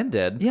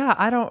Offended? yeah,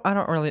 I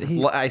don't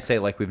really. I say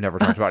like we've never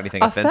talked about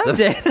anything offensive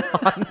Offended.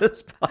 on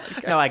this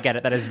podcast. No, I get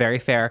it. That is very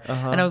fair.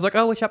 And I was like,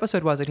 oh, which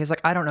episode was it? He's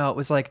like, I don't know. It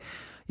was like,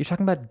 you're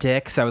talking about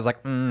dicks. I was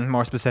like,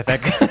 more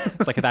specific.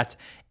 It's like, that's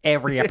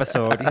every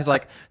episode. He's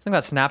like, something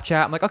about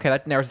Snapchat. I'm like, okay,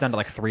 that narrows down to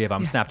like 3 of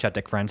them. Snapchat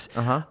dick friends.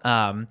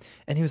 And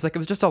he was like, it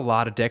was just a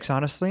lot of dicks,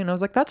 honestly. And I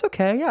was like, that's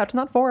okay. Yeah, it's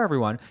not for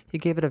everyone. He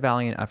gave it a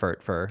valiant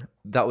effort for.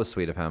 That was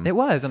sweet of him. It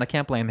was, and I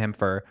can't blame him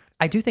for.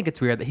 I do think it's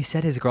weird that he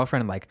said his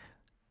girlfriend like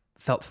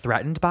felt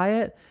threatened by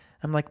it.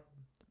 I'm like,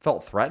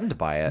 Felt threatened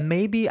by it.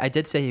 maybe I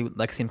did say he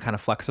like seemed kind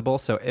of flexible.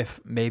 So if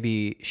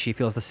maybe she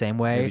feels the same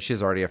way, Maybe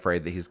she's already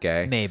afraid that he's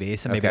gay. maybe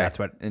that's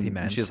what and he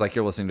meant. She's like,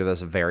 you're listening to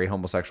this very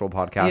homosexual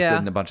podcast Yeah.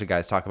 and a bunch of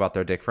guys talk about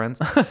their dick friends.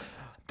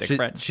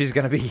 friends. She's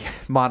going to be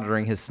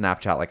monitoring his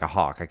Snapchat like a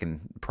hawk. I can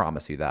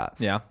promise you that.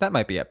 Yeah, that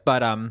might be it.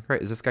 But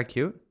Great. Is this guy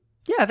cute?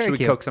 yeah, very Should we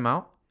cute. coax him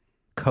out?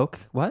 Coke?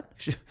 What?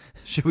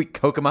 Should we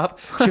coke him up?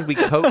 Should we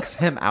coax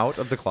him out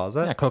of the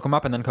closet? Yeah, coke him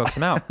up and then coax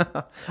him out.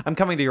 I'm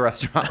coming to your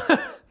restaurant.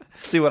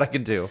 See what I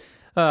can do.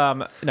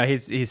 No,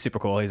 he's super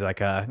cool. He's like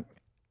a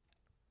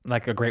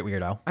great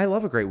weirdo. I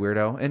love a great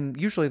weirdo, and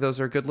usually those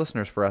are good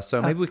listeners for us.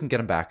 So maybe we can get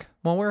him back.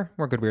 Well,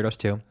 we're good weirdos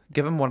too.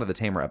 Give him one of the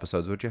Tamer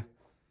episodes, would you?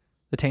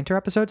 The Tainter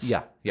episodes?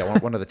 Yeah,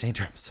 one of the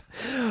Tainter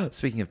episodes.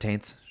 Speaking of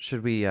taints,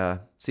 should we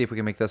see if we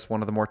can make this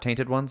one of the more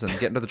tainted ones and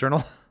get into the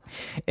journal?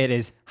 It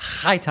is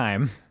high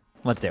time.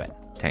 Let's do it.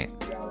 Taint.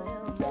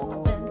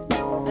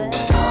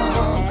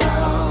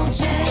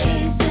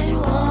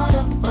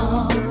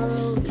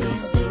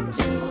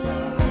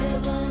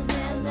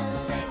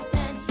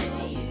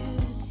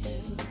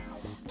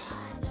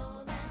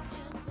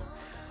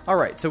 All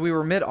right, so we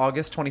were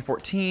mid-August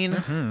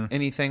 2014.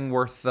 Anything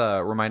worth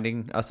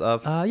reminding us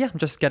of? Yeah, I'm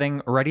just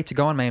getting ready to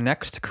go on my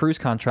next cruise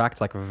contract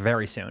like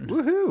very soon.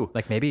 Woohoo!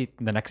 Like maybe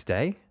the next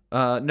day.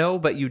 No,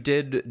 but you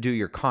did do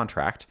your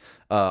contract.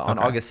 On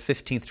August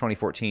 15th,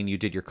 2014, you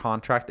did your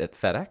contract at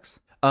FedEx.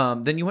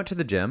 Then you went to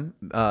the gym.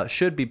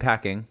 Should be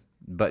packing,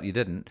 but you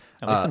didn't.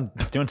 At least I'm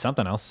doing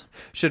something else.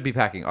 Should be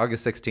packing.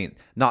 August 16th.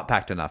 Not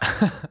packed enough.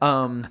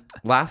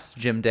 Last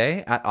gym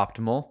day at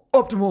Optimal.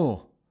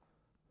 Optimal!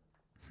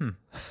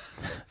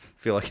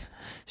 Feel like...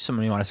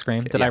 Someone you want to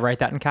scream? Did I write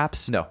that in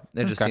caps? No,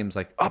 it just seems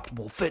like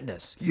optimal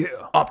fitness. Yeah.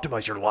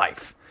 Optimize your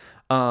life.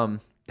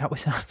 That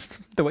was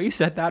the way you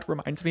said that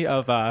reminds me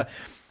of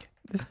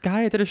this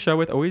guy I did a show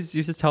with always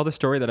used to tell the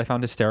story that I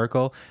found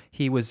hysterical.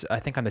 He was, I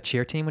think, on the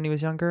cheer team when he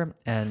was younger,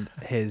 and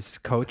his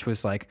coach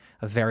was like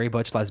a very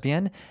butch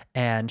lesbian,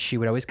 and she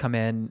would always come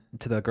in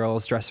to the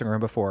girls' dressing room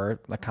before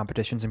like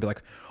competitions and be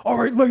like, "All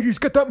right, ladies,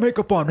 get that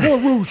makeup on.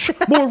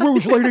 More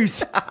rouge,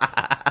 ladies."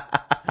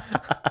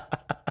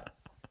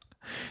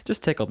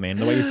 Just tickled me, and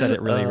the way you said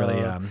it really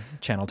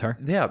channeled her.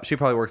 Yeah, she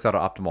probably works out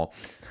at Optimal.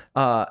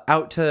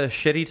 Out to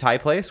Shitty Thai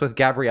Place with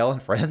Gabrielle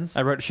and friends.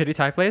 I wrote Shitty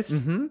Thai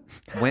Place.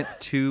 Went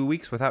 2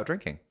 weeks without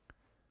drinking.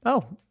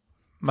 Oh,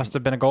 must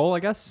have been a goal, I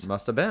guess.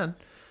 Must have been.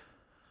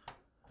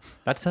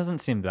 That doesn't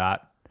seem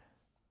that.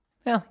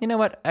 Yeah, you know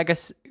what? I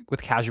guess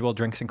with casual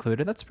drinks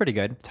included, that's pretty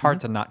good. It's hard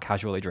to not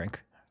casually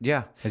drink,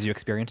 Yeah, as you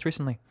experienced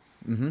recently.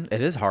 it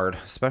is hard,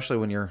 especially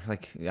when you're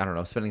like, I don't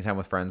know, spending time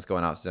with friends,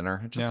 going out to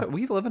dinner.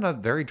 We live in a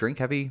very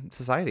drink-heavy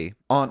society.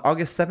 On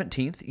August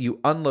 17th, you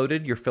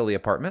unloaded your Philly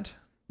apartment,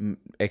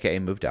 aka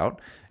moved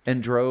out,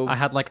 and drove. I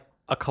had like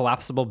a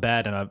collapsible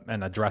bed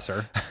and a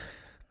dresser.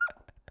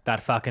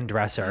 That fucking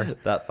dresser.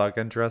 that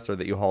fucking dresser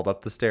that you hauled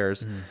up the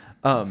stairs.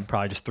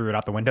 Probably just threw it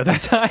out the window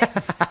that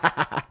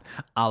time.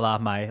 A la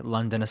my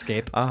London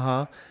escape.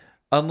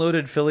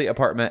 Unloaded Philly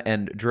apartment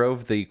and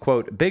drove the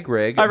quote big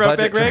rig. I wrote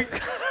budget big rig.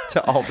 truck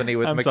to Albany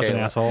with I'm Michaela. such an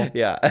asshole.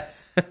 Yeah,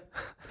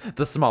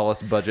 the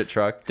smallest budget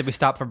truck. Did we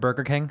stop for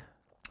Burger King?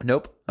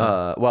 Nope.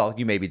 Well,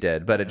 you maybe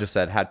did, but it just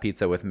said had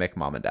pizza with Mick,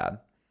 mom, and dad.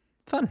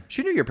 Fun.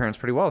 She knew your parents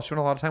pretty well. She spent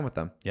a lot of time with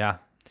them. Yeah.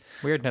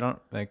 Weird. I don't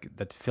like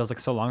that. Feels like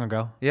so long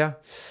ago. Yeah.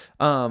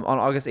 On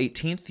August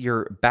 18th,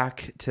 you're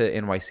back to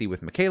NYC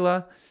with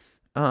Michaela.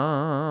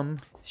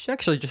 She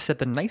actually just said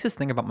the nicest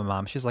thing about my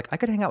mom. She's like, I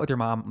could hang out with your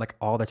mom like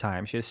all the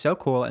time. She is so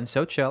cool and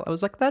so chill. I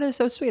was like, that is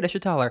so sweet. I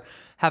should tell her.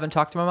 Haven't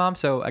talked to my mom,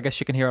 so I guess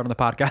she can hear it on the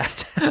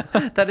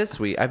podcast. That is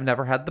sweet. I've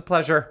never had the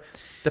pleasure.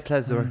 The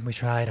pleasure. We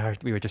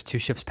tried. We were just 2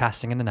 ships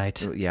passing in the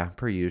night. Yeah,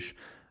 per usual.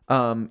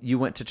 You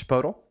went to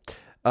Chipotle.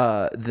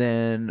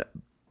 Then...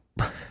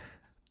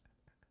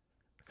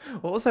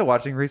 What was I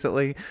watching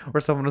recently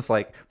where someone was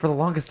like, for the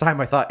longest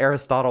time I thought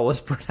Aristotle was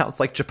pronounced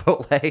like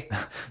Chipotle.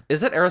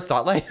 Is it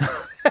Aristotle? I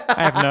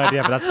have no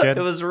idea, but that's good.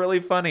 It was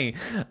really funny.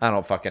 I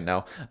don't fucking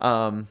know.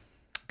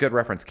 Good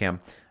reference,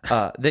 Cam.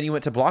 Then you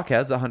went to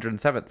Blockheads,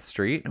 107th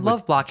Street. Love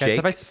with Blockheads. Jake,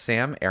 Have I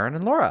Sam, Aaron,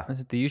 and Laura. This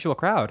is the usual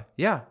crowd.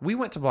 Yeah, we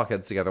went to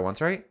Blockheads together once,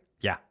 right?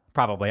 Yeah,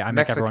 probably. I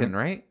make Mexican, everyone,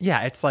 right?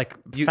 Yeah, it's like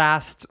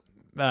fast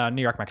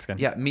New York Mexican.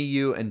 Yeah, me,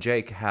 you, and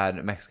Jake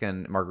had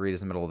Mexican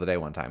margaritas in the middle of the day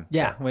one time.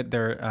 Yeah, with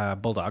their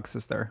bulldogs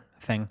is their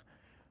thing.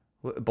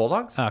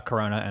 Bulldogs?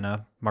 Corona and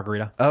a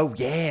margarita. Oh,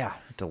 yeah.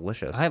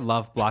 Delicious. I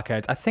love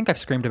Blockheads. I think I've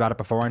screamed about it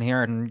before in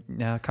here,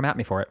 and come at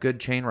me for it. Good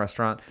chain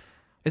restaurant.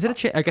 Is it a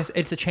chain? I guess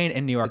it's a chain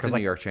in New York. It's a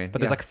New York chain,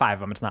 But there's yeah. like 5 of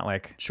them. It's not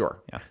like...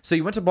 Sure. Yeah. So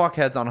you went to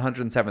Blockheads on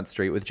 107th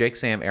Street with Jake,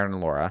 Sam, Aaron,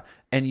 and Laura,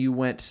 and you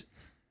went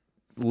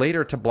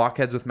later to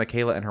Blockheads with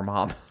Michaela and her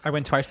mom. I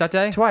went twice that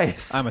day?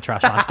 Twice. I'm a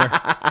trash monster.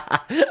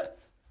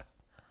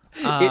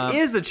 It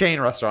is a chain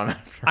restaurant.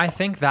 I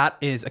think that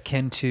is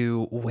akin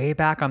to way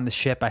back on the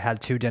ship. I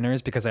had 2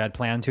 dinners because I had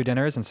planned 2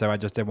 dinners, and so I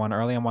just did one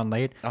early and one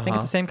late. I think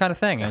it's the same kind of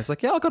thing. I was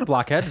like, yeah, I'll go to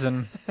Blockheads,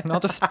 and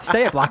I'll just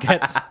stay at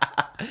Blockheads.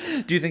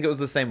 Do you think it was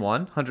the same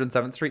one?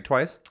 107th Street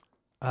twice?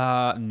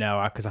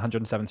 No, because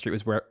 107th Street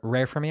was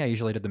rare for me. I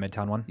usually did the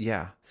Midtown one.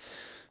 Yeah.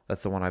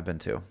 That's the one I've been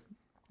to.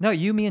 No,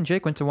 you, me, and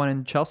Jake went to one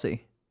in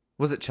Chelsea.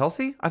 Was it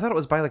Chelsea? I thought it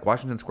was by like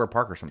Washington Square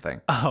Park or something.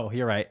 Oh,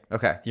 you're right.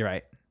 Okay. You're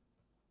right.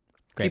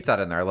 Keep that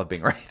in there. I love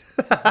being right.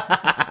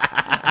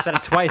 I said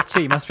it twice,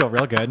 too. You must feel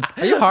real good.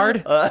 Are you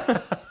hard?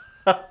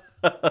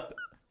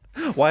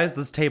 Why is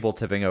this table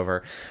tipping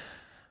over?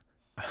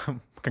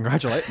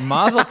 Congratulate.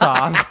 Mazel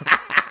tov.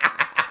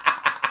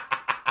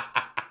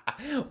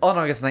 On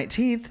August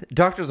 19th,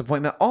 doctor's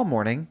appointment all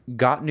morning,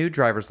 got new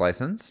driver's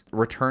license,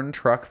 return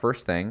truck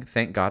first thing.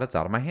 Thank God it's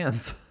out of my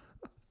hands.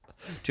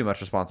 Too much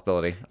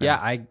responsibility. Yeah,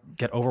 I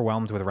get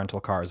overwhelmed with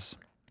rental cars.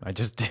 I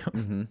just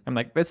do. I'm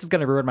like, this is going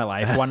to ruin my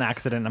life. One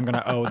accident, I'm going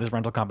to owe this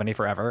rental company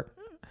forever.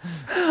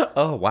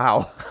 Oh,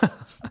 wow.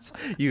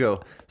 You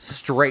go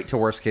straight to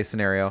worst case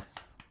scenario.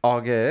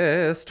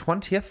 August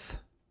 20th.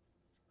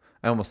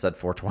 I almost said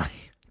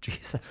 420.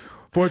 Jesus.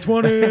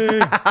 420.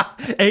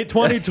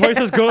 820, twice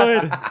as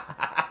good.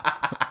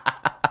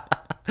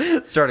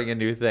 Starting a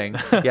new thing.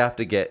 You have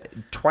to get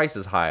twice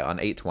as high on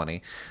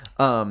 820.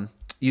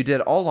 You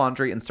did all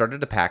laundry and started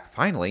to pack.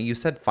 Finally, you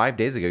said 5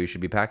 days ago you should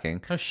be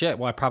packing. Oh, shit.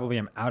 Well, I probably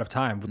am out of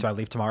time. Do I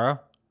leave tomorrow?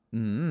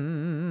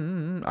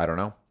 I don't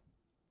know.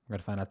 We're going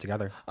to find out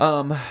together.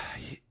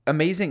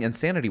 Amazing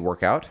insanity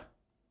workout.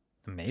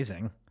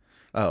 Amazing.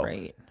 Oh.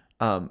 Great.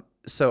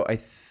 So I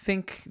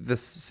think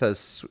this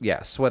says,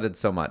 sweated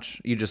so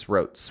much. You just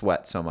wrote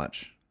sweat so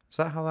much. Is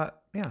that how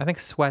that? Yeah. I think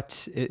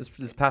sweat is...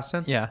 Is past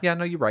tense? Yeah. Yeah,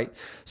 no, you're right.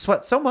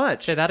 Sweat so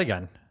much. Say that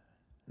again.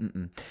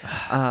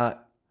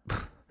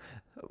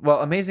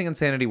 Well, amazing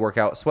insanity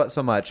workout, sweat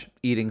so much,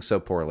 eating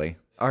so poorly.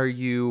 Are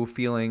you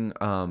feeling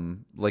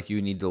like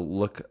you need to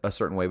look a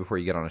certain way before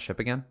you get on a ship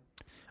again?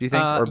 Do you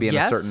think? Or be in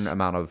yes. a certain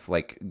amount of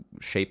like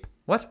shape?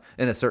 What?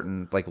 In a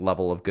certain like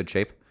level of good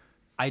shape?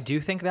 I do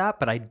think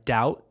that, but I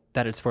doubt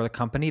that it's for the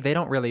company. They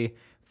don't really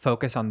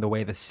focus on the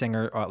way the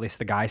singer, or at least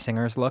the guy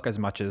singers look as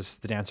much as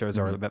the dancers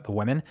or the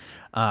women.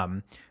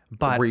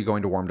 But Were you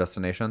going to warm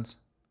destinations?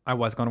 I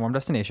was going to warm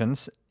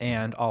destinations,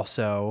 and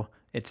also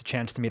it's a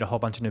chance to meet a whole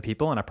bunch of new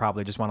people, and I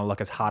probably just want to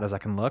look as hot as I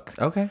can look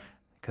Okay.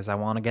 because I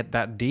want to get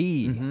that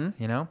D,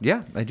 you know?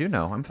 Yeah, I do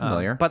know. I'm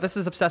familiar. But this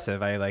is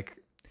obsessive. I like...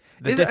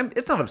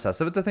 It's not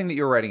obsessive. It's a thing that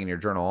you're writing in your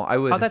journal. I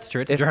would. Oh, that's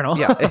true. It's a journal.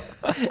 Yeah.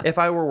 If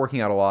I were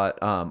working out a lot,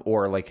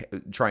 or like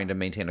trying to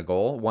maintain a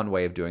goal, one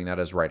way of doing that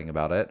is writing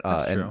about it,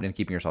 and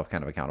keeping yourself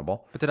kind of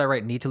accountable. But did I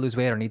write need to lose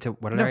weight or need to...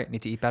 What did I write?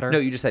 Need to eat better? No,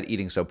 you just said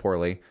eating so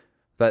poorly.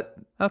 But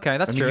Okay,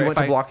 that's I mean, true. you went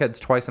If to Blockheads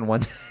twice in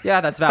one day.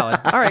 Yeah, that's valid.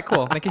 All right,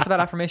 cool. Thank you for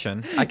that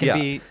affirmation. I can Yeah.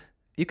 be...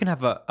 You can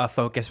have a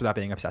focus without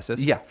being obsessive.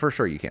 Yeah, for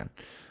sure you can.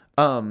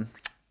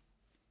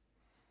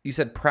 You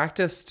said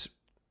practiced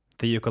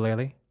The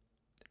ukulele.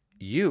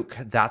 uke.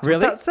 That's Really?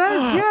 what that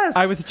says. Yes.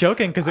 I was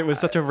joking because it was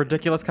such a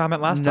ridiculous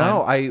comment last time.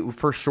 No, I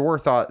for sure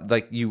thought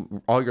like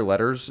all your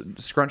letters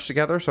scrunched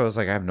together. So I was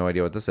like, I have no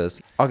idea what this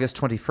is. August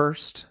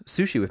 21st,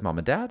 sushi with mom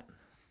and dad.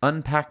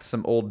 Unpacked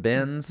some old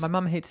bins. My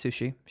mom hates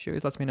sushi. She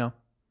always lets me know.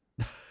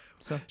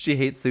 She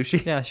hates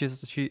sushi. Yeah,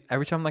 she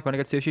every time like when I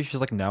get sushi, she's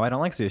like, "No, I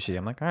don't like sushi."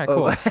 I'm like, "All right,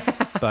 cool."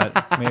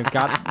 But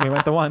we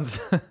went the ones.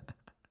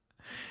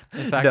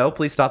 In fact, No,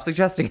 please stop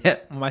suggesting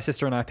it. when my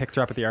sister and I picked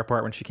her up at the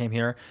airport when she came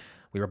here,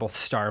 we were both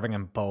starving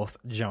and both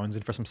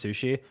jonesing for some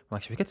sushi. I'm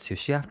like, should we get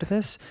sushi after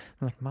this?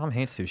 I'm like, Mom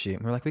hates sushi.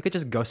 And we're like, we could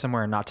just go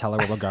somewhere and not tell her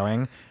where we're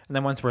going. And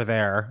then once we're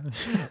there,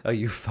 Oh,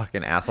 you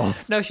fucking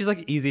assholes. no, she's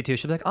like easy to.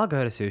 She'll be like, I'll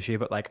go to sushi,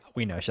 but like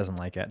we know she doesn't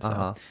like it.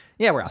 So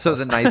yeah, we're So assholes.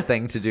 the nice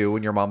thing to do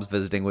when your mom's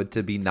visiting would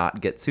to be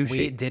not get sushi.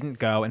 We didn't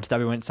go. Instead,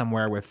 we went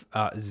somewhere with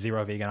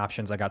 0 vegan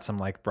options. I got some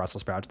like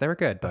Brussels sprouts. They were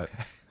good, but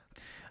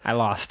I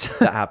lost.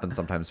 That happens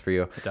sometimes for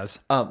you. It does.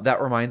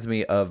 That reminds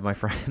me of my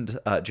friend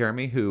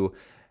Jeremy, who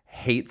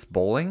hates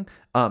bowling,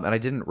 and I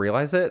didn't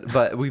realize it,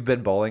 but we've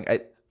been bowling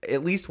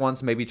at least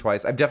once, maybe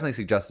twice. I've definitely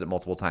suggested it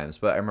multiple times,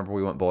 but I remember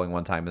we went bowling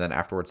one time, and then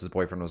afterwards his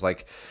boyfriend was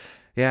like,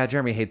 Yeah,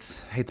 Jeremy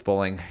hates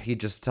bowling. He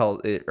just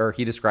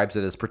he describes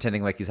it as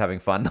pretending like he's having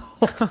fun the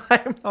whole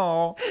time.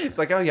 Oh, It's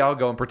like, oh yeah, I'll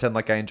go and pretend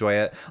like I enjoy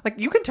it. Like,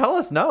 you can tell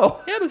us no.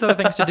 yeah. There's other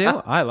things to do.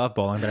 I love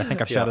bowling, but I think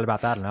I've shouted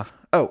about that enough.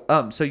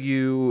 Oh, so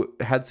you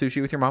had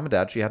sushi with your mom and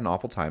dad. She had an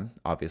awful time,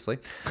 obviously.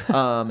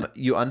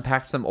 You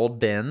unpacked some old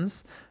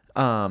bins.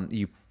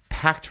 You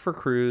packed for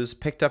cruise,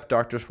 picked up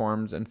doctor's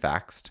forms, and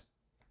faxed.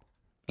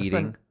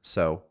 Eating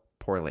so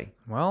poorly.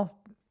 Well,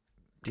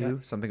 Do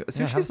something. how's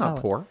Sushi's not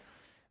salad? poor.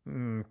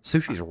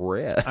 Sushi's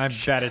rich. I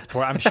bet it's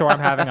poor. I'm sure I'm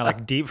having a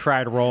deep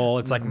fried roll.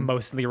 It's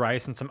mostly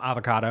rice and some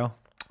avocado.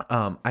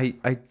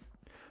 I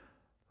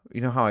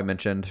you know how I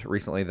mentioned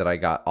recently that I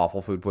got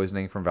awful food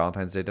poisoning from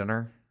Valentine's Day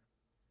dinner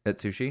at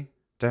sushi?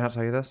 Did I not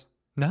tell you this?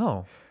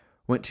 No.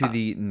 Went to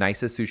the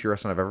nicest sushi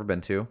restaurant I've ever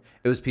been to.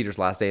 It was Peter's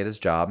last day at his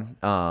job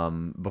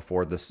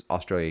before this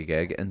Australia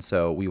gig. And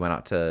so we went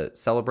out to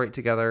celebrate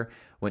together,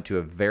 went to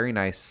a very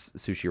nice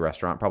sushi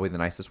restaurant, probably the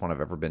nicest one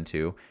I've ever been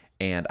to.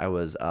 And I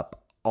was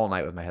up all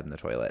night with my head in the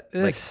toilet.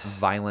 Like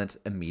violent,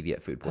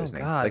 immediate food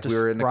poisoning. God, Like we just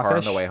were in the car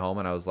on roughish? the way home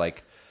and I was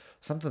like,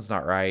 something's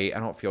not right. I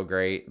don't feel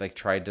great. Like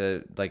tried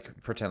to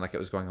pretend like it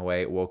was going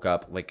away. Woke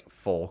up like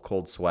full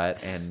cold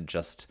sweat and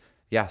just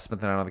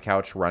spent the night on the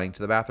couch running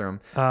to the bathroom.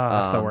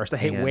 That's the worst. I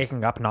hate and-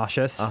 waking up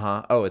nauseous.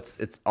 Oh,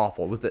 it's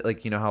awful. With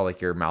it, you know how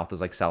your mouth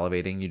is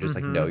salivating. You just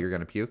know you're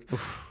gonna puke.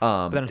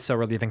 But then it's so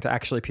relieving to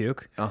actually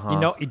puke.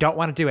 You don't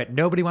want to do it.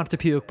 Nobody wants to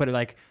puke, but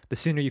the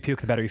sooner you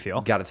puke, the better you feel.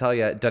 Gotta tell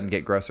you, it doesn't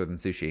get grosser than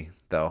sushi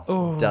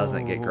though.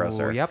 Doesn't get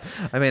grosser. Yep.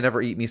 I may never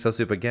eat miso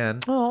soup again.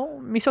 Oh,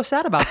 me so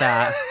sad about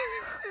that.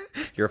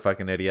 You're a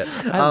fucking idiot.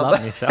 I love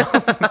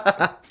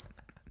miso.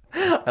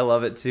 I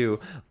love it too.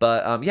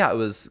 But it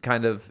was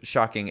kind of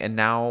shocking. And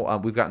now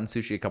we've gotten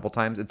sushi a couple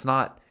times. It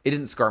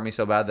didn't scar me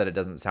so bad that it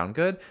doesn't sound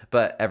good.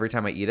 But every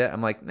time I eat it,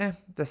 I'm like,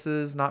 this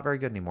is not very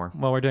good anymore.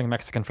 Well, we're doing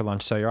Mexican for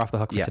lunch, so you're off the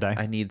hook for today.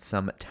 I need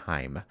some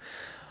time.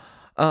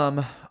 On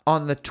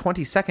the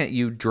 22nd,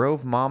 you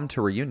drove mom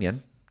to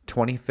Reunion,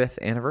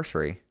 25th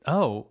anniversary.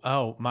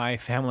 Oh, my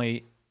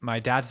family, my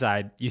dad's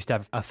side used to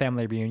have a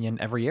family reunion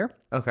every year.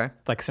 Okay.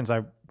 Since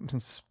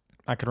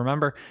I could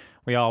remember,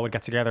 we all would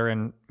get together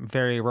in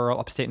very rural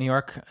upstate New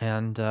York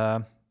and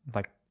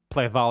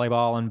play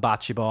volleyball and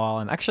bocce ball.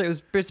 And actually, it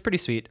was pretty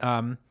sweet. It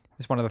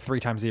was one of the 3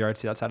 times a year I'd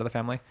see that side of the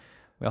family.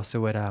 We also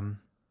would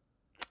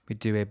we'd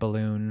do a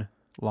balloon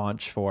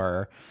launch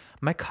for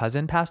my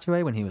cousin passed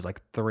away when he was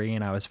 3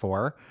 and I was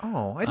 4.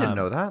 Oh, I didn't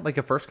know that. Like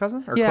a first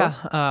cousin or Yeah,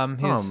 close?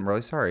 I'm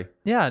really sorry.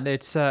 Yeah,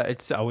 it's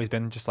always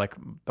been just a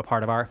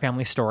part of our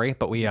family story.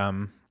 But we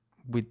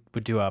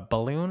would do a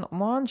balloon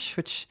launch,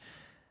 which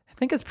I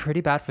think is pretty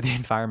bad for the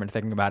environment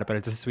thinking about it, but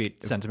it's a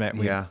sweet sentiment.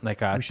 We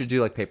should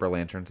do paper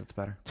lanterns. It's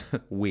better.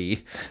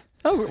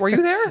 Oh, were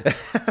you there?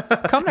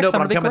 Come next No, but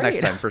time. I'm It'll be coming great.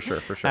 next time for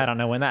sure. I don't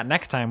know when that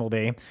next time will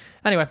be.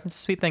 Anyway, it's a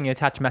sweet thing. You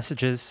attach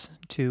messages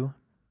to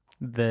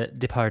the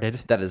departed.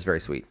 That is very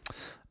sweet.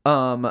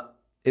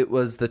 It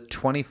was the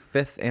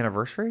 25th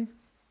anniversary.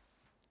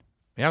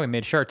 Yeah, we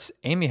made shirts.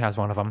 Amy has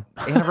one of them.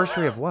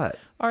 Anniversary of what?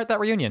 Or at that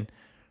reunion.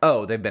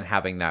 Oh, they've been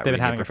having that. They've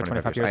been reunion having it for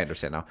 25 years. I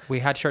understand now.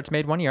 We had shirts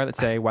made one year that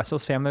say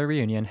Wessel's family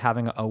reunion,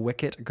 having a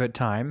wicked good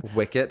time.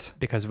 Wicket.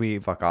 Because we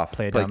Fuck off.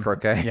 played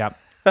croquet. Yep.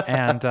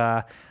 And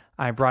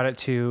I brought it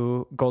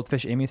to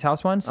Goldfish Amy's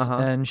house once,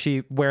 and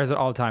she wears it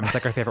all the time. It's her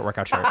favorite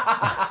workout shirt.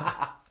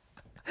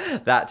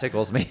 That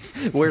tickles me.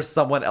 Where's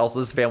someone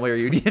else's family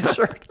reunion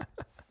shirt?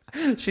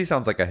 She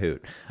sounds like a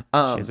hoot.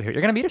 She's a hoot.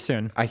 You're gonna meet her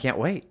soon. I can't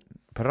wait.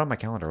 Put it on my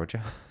calendar, would you?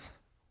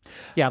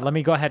 Yeah, let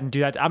me go ahead and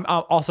do that. I'm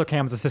also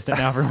Cam's assistant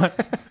now, everyone.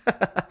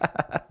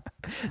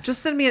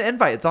 Just send me an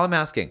invite. It's all I'm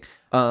asking.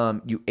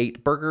 You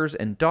ate burgers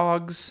and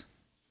dogs.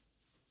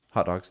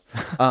 Hot dogs.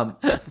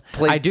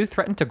 Plates. I do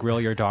threaten to grill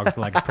your dog's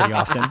legs pretty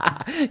often.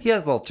 He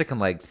has little chicken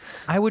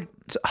legs. I would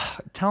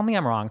tell me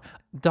I'm wrong.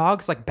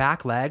 Dogs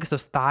back legs,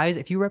 those thighs.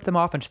 If you rip them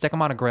off and stick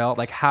them on a grill,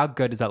 how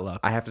good does that look?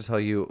 I have to tell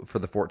you for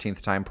the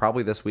 14th time,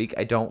 probably this week,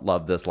 I don't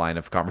love this line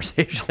of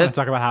conversation. Let's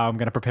talk about how I'm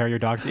going to prepare your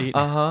dog to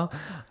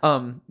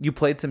eat. You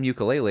played some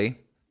ukulele,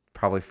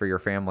 probably for your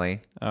family.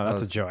 Oh,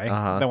 that's a joy.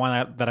 The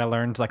one that I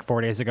learned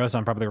 4 days ago, so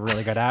I'm probably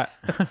really good at.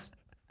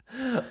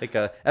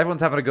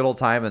 Everyone's having a good old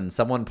time, and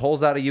someone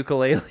pulls out a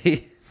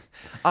ukulele.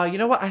 You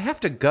know what? I have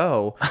to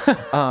go.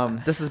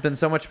 This has been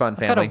so much fun, I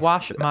family. gotta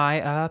wash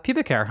my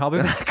pubic hair. I'll be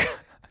back.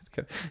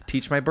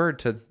 Teach my bird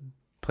to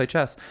play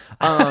chess.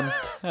 I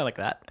like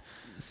that.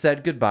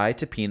 Said goodbye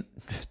to Pina.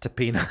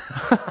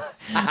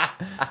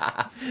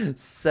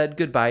 Said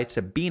goodbye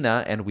to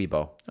Bina and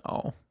Weibo.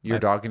 Oh, Your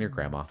dog and your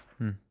grandma.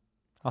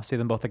 I'll see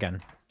them both again.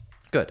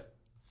 Good.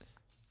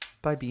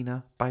 Bye,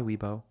 Bina. Bye,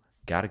 Weibo.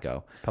 Gotta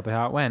go. That's probably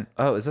how it went.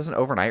 Oh, is this an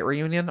overnight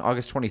reunion?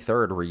 August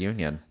 23rd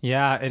reunion.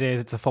 Yeah, it is.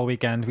 It's a full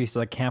weekend. We used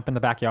to camp in the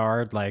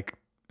backyard,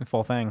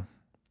 full thing.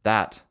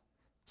 That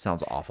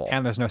sounds awful.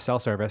 And there's no cell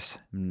service.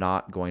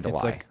 Not going to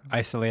It's lie.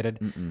 isolated.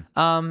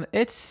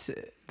 This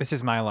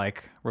is my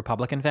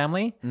Republican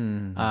family.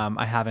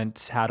 I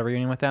haven't had a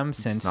reunion with them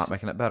It's not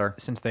making it better.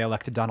 since they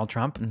elected Donald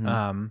Trump.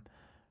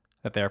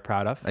 That they're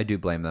proud of. I do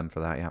blame them for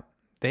that, yeah.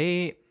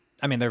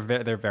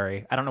 They're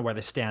very. I don't know where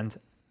they stand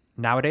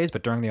nowadays,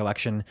 but during the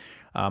election,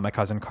 my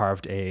cousin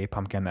carved a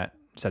pumpkin that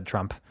said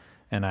Trump,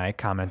 and I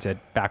commented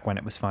back when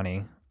it was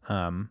funny.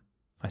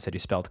 I said you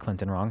spelled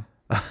Clinton wrong.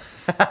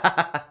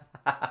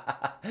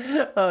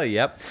 Oh,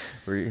 yep.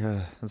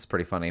 That's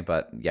pretty funny,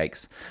 but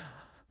yikes.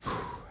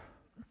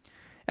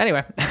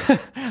 Anyway,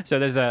 so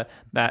there's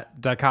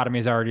that dichotomy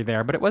is already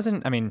there, but it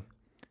wasn't. I mean,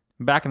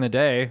 back in the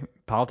day,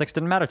 politics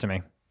didn't matter to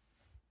me.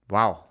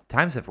 Wow.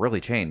 Times have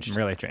really changed.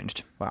 Really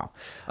changed. Wow.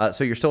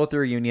 So you're still at the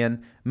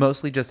reunion,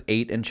 mostly just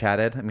ate and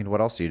chatted. I mean, what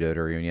else do you do at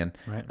a reunion?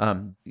 Right.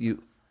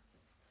 You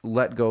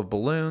let go of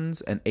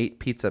balloons and ate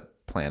Pizza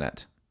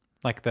Planet.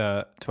 Like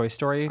the Toy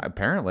Story.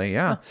 Apparently,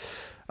 yeah.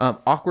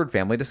 Awkward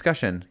family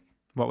discussion.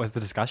 What was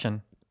the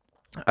discussion?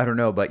 I don't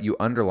know, but you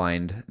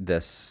underlined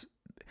this.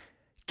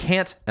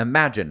 Can't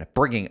imagine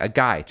bringing a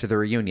guy to the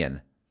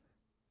reunion.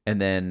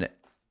 And then,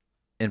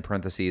 in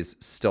parentheses,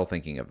 still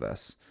thinking of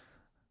this.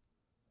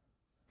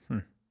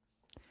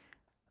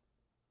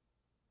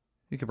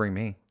 You could bring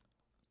me.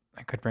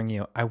 I could bring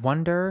you. I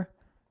wonder.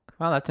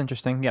 Well, that's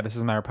interesting. Yeah, this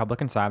is my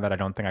Republican side that I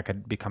don't think I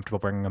could be comfortable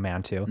bringing a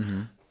man to.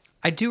 Mm-hmm.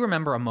 I do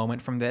remember a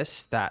moment from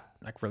this that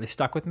like really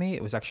stuck with me.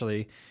 It was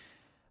actually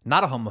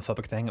not a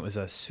homophobic thing. It was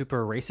a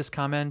super racist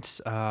comment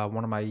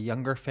one of my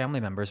younger family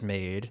members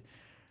made.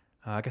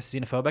 I guess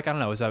xenophobic. I don't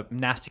know. It was a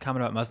nasty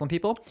comment about Muslim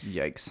people.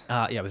 Yikes.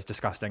 Yeah, it was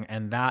disgusting.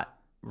 And that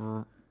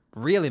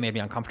really made me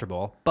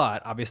uncomfortable.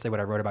 But obviously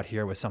what I wrote about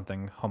here was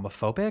something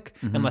homophobic,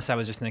 unless I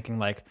was just thinking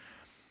like,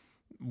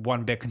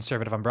 one big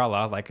conservative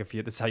umbrella. Like if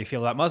this is how you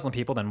feel about Muslim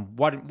people, then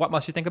what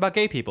must you think about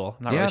gay people?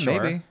 I'm not really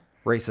sure. Maybe.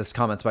 Racist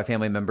comments by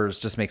family members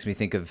just makes me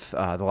think of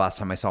the last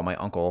time I saw my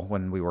uncle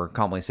when we were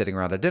calmly sitting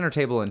around a dinner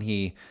table and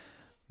he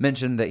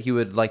mentioned that he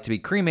would like to be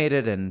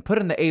cremated and put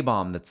in the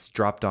A-bomb that's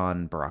dropped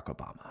on Barack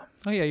Obama.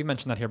 Oh yeah, you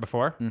mentioned that here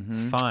before.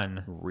 Mm-hmm.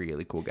 Fun.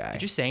 Really cool guy.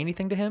 Did you say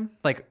anything to him?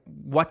 Like,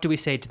 what do we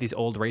say to these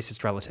old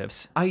racist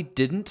relatives? I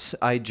didn't.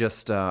 I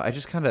just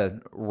kind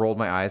of rolled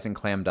my eyes and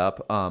clammed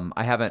up.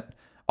 I haven't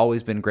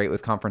always been great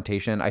with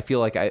confrontation. I feel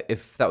like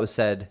if that was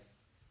said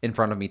in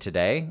front of me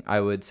today,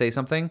 I would say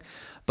something.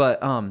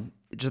 But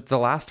just the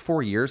last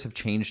 4 years have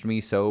changed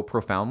me so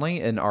profoundly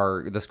in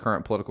this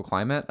current political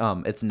climate.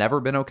 It's never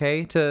been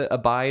okay to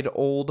abide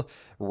old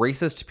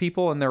racist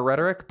people and their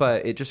rhetoric,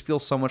 but it just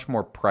feels so much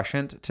more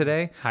prescient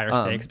today. Higher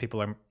stakes.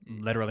 People are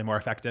literally more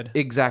affected.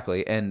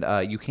 Exactly. And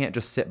you can't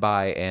just sit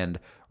by and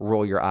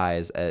roll your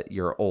eyes at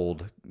your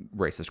old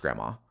racist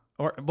grandma.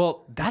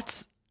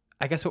 That's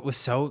I guess what was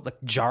so like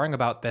jarring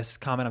about this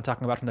comment I'm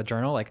talking about from the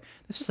Journal, like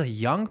this was a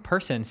young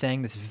person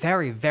saying this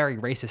very, very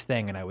racist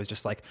thing. And I was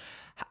just like,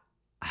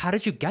 how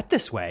did you get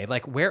this way?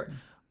 Like where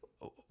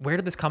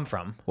did this come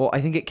from? Well,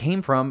 I think it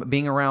came from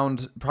being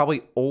around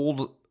probably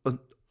old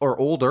or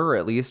older,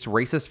 at least,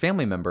 racist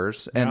family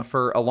members. And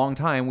for a long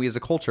time, we as a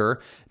culture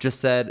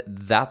just said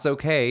that's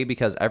okay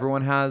because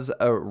everyone has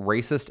a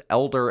racist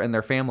elder in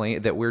their family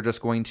that we're just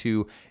going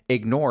to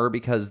ignore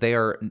because they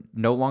are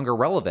no longer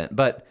relevant.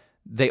 But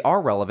they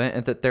are relevant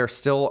and that they're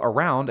still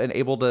around and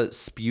able to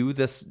spew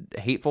this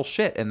hateful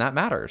shit, and that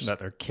matters. That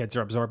their kids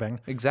are absorbing.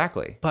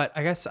 Exactly. But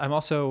I guess I'm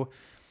also...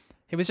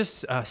 It was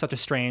just such a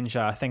strange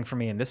thing for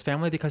me in this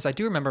family because I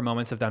do remember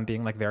moments of them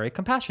being like very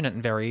compassionate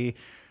and very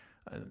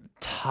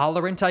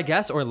tolerant, I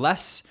guess, or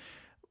less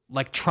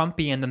like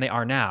Trumpian than they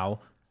are now.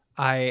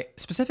 I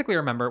specifically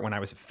remember when I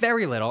was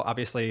very little,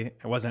 obviously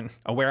I wasn't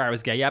aware I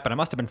was gay yet, but I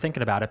must have been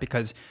thinking about it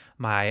because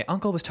my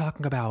uncle was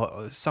talking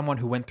about someone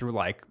who went through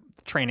like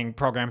training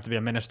program to be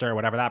a minister,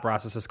 whatever that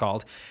process is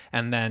called.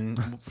 And then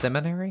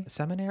Seminary?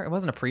 It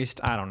wasn't a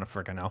priest. I don't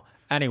freaking know.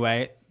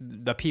 Anyway,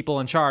 the people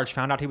in charge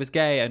found out he was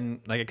gay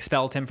and like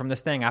expelled him from this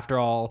thing after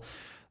all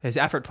his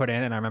effort put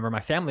in. And I remember my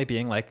family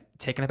being like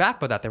taken aback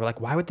by that. They were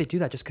like, why would they do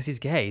that just because he's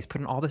gay? He's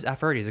put in all this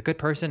effort. He's a good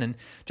person. And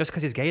just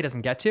because he's gay, he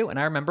doesn't get to. And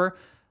I remember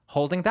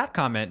holding that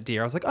comment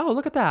dear. I was like, oh,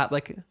 look at that.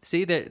 Like,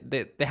 see,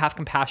 they have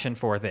compassion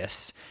for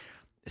this.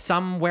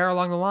 Somewhere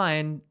along the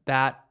line,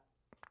 that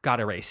got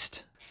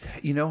erased.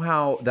 You know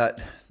how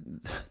that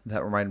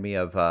reminded me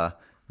of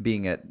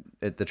being at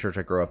the church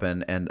I grew up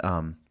in, and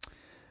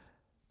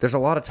there's a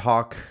lot of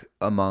talk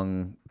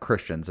among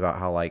Christians about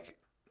how like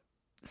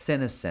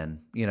sin is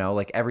sin, you know,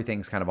 like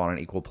everything's kind of on an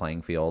equal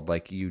playing field.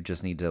 Like you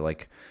just need to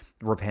like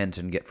repent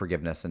and get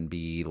forgiveness and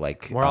be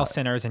like we're all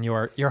sinners, and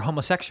your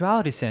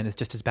homosexuality sin is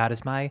just as bad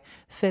as my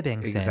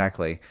fibbing sin.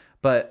 Exactly.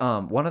 But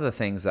one of the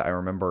things that I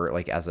remember,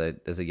 like as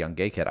a young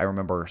gay kid, I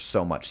remember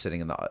so much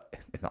sitting in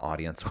the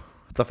audience.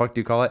 What the fuck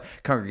do you call it?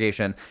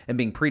 Congregation, and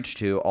being preached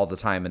to all the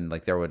time. And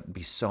like there would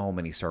be so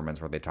many sermons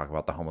where they talk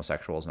about the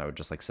homosexuals, and I would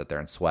just like sit there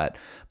and sweat.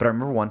 But I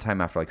remember one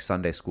time after like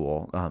Sunday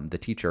school, the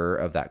teacher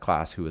of that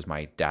class, who was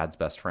my dad's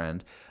best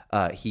friend,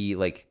 he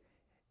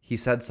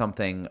said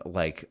something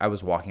like, I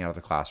was walking out of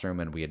the classroom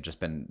and we had just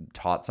been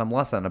taught some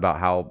lesson about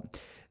how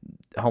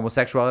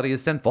homosexuality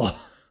is sinful.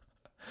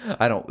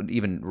 I don't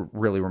even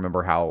really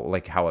remember how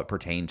it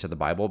pertained to the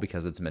Bible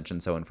because it's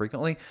mentioned so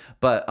infrequently.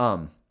 But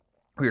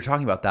we were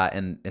talking about that,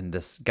 and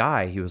this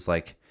guy, he was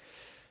like,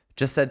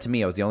 just said to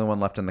me, I was the only one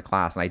left in the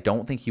class. And I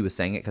don't think he was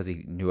saying it because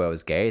he knew I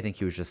was gay. I think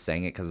he was just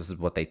saying it because this is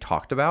what they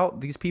talked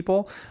about, these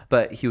people.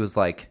 But he was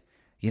like,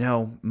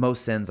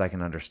 most sins I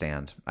can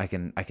understand. I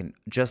can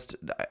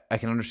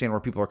understand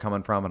where people are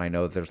coming from. And I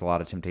know there's a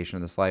lot of temptation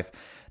in this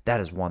life. That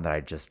is one that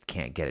I just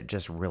can't get. It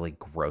just really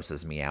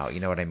grosses me out. You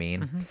know what I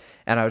mean? Mm-hmm.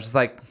 And I was just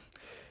like,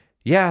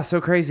 yeah, so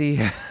crazy.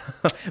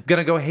 I'm going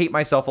to go hate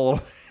myself a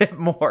little bit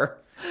more.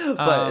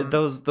 But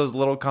those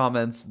little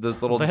comments,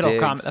 those little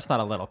digs. That's not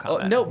a little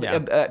comment. No,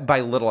 by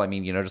little, I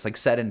mean, just like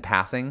said in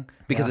passing,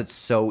 because it's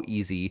so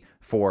easy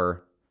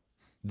for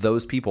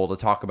those people to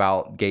talk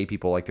about gay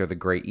people like they're the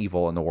great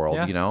evil in the world,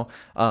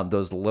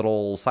 those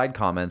little side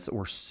comments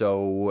were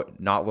so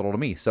not little to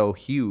me, so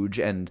huge.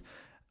 And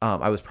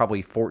I was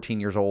probably 14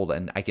 years old,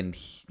 and I can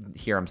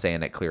hear him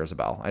saying it clear as a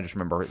bell. I just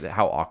remember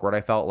how awkward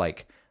I felt.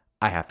 Like,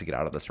 I have to get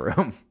out of this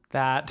room.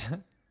 That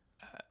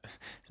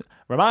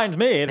reminds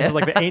me. This is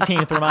like the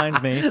 18th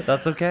reminds me.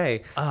 That's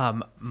okay.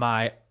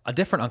 A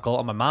different uncle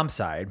on my mom's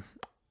side,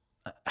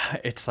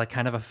 it's like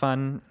kind of a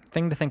fun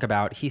thing to think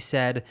about. He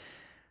said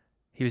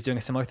he was doing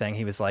a similar thing.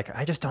 He was like,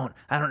 I don't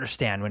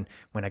understand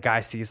when a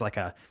guy sees like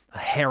a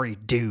hairy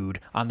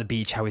dude on the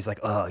beach, how he's like,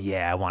 oh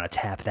yeah, I want to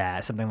tap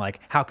that. Something like,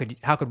 how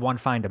could one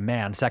find a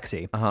man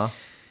sexy? Uh-huh.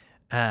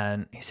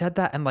 And he said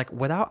that, and like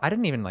I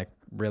didn't even like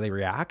really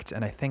react.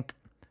 And I think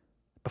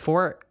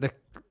before the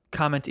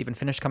comment even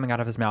finished coming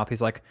out of his mouth,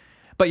 he's like,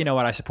 but you know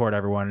what? I support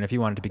everyone. And if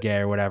you wanted to be gay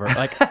or whatever,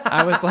 like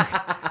I was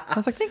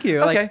like, thank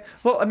you. Okay. Like,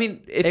 well, I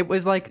mean, it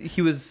was like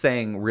he was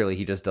saying really,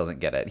 he just doesn't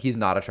get it. He's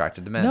not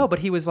attracted to men. No, but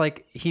he was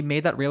like, he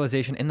made that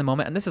realization in the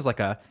moment. And this is like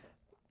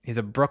he's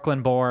a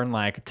Brooklyn born,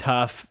 like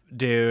tough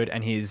dude.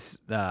 And he's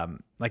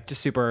like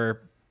just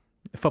super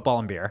football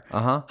and beer.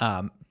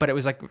 Uh-huh. But it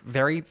was like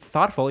very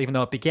thoughtful, even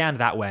though it began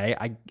that way.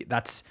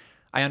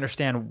 I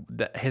understand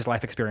that his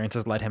life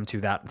experiences led him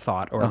to that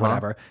thought or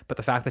whatever, but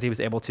the fact that he was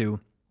able to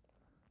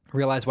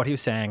realize what he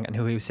was saying and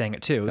who he was saying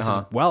it to, this is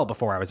well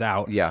before I was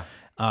out. Yeah.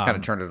 Kind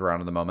of turned it around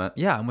in the moment.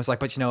 Yeah. And was like,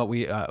 but you know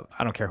what?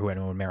 I don't care who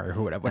anyone would marry or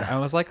who would. I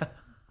was like,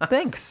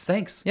 thanks.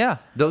 Thanks. Yeah.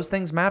 Those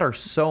things matter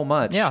so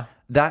much. Yeah.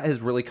 That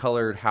has really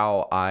colored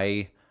how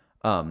I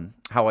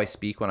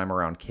speak when I'm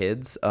around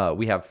kids.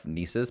 We have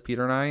nieces,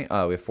 Peter and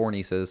I. We have 4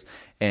 nieces,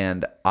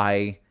 and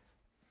I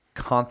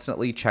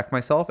constantly check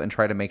myself and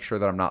try to make sure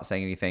that I'm not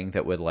saying anything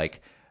that would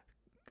like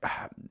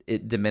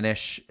it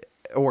diminish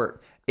or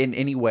in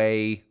any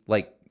way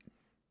like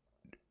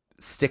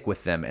stick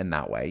with them in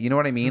that way. You know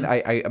what I mean?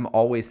 Mm-hmm. I am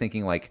always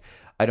thinking like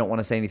I don't want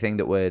to say anything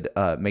that would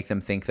make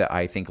them think that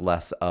I think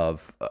less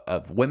of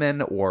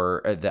women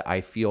or that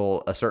I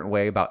feel a certain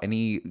way about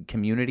any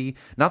community.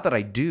 Not that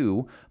I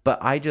do, but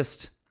I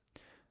don't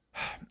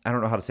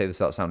know how to say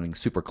this without sounding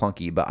super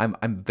clunky, but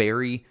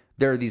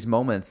there are these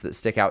moments that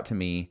stick out to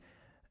me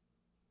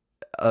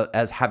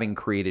as having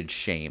created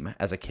shame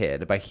as a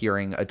kid by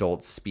hearing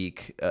adults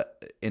speak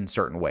in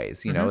certain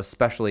ways,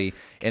 especially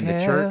in the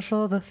church.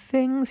 Careful the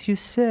things you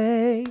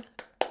say,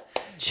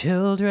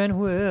 children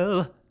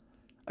will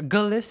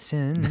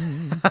glisten.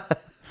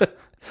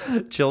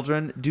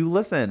 Children do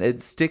listen. It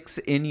sticks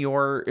in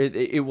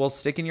it will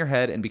stick in your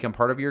head and become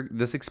part of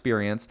this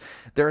experience.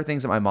 There are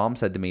things that my mom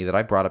said to me that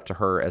I brought up to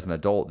her as an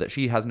adult that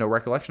she has no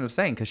recollection of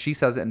saying because she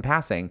says it in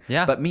passing.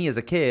 Yeah. But me as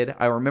a kid,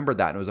 I remembered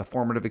that and it was a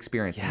formative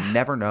experience. Yeah. You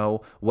never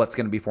know what's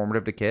going to be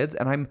formative to kids,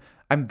 and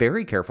I'm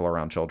very careful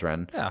around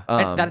children. Yeah.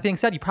 And that being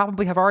said, you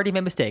probably have already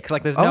made mistakes.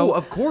 Like there's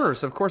of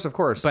course.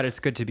 But it's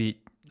good to be.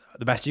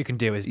 The best you can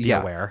do is be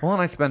aware. Well,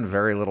 and I spend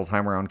very little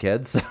time around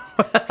kids.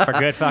 For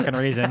good fucking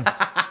reason.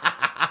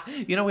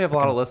 We have a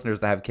lot of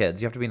listeners that have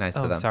kids. You have to be nice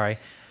to them. Sorry.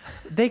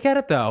 They get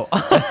it, though.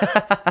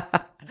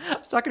 I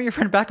was talking to your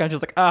friend Becca, and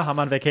she's like, I'm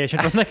on vacation.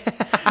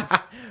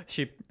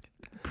 She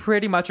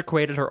pretty much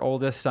equated her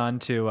oldest son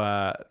to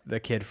the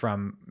kid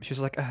from... She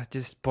was like,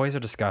 just boys are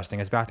disgusting.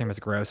 His bathroom is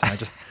gross. And I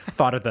just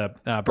thought of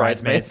the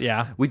Bridesmaids.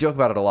 Yeah. We joke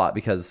about it a lot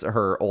because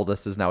her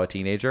oldest is now a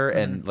teenager.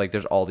 And like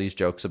there's all these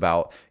jokes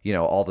about,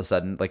 all of a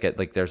sudden,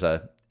 like there's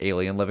a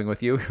alien living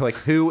with you. You're like,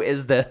 who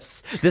is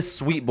this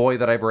sweet boy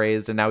that I've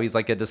raised, and now he's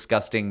like a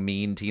disgusting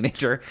mean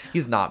teenager?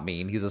 He's not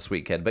mean, he's a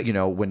sweet kid, but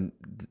when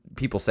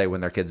people say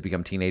when their kids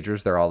become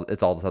teenagers,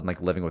 it's all of a sudden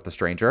like living with a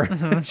stranger.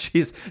 Mm-hmm.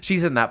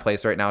 she's in that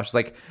place right now. She's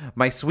like,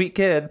 my sweet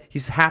kid,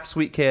 he's half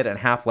sweet kid and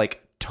half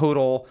like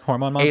total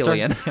hormone monster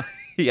alien.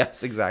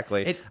 Yes,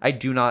 exactly. I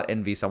do not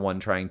envy someone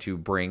trying to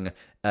bring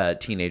a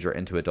teenager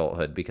into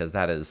adulthood because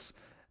that is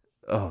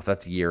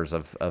that's years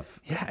of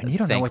and you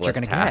don't know what you're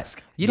going to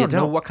get. You don't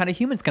know what kind of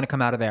human's going to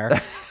come out of there.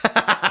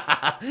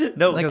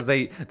 No, because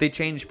they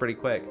change pretty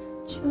quick.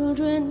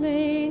 Children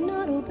may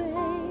not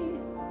obey,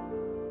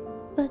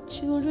 but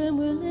children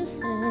will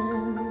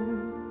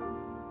listen.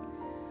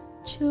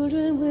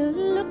 Children will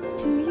look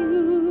to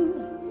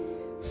you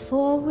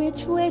for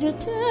which way to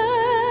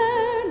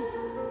turn,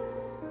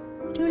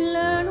 to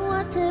learn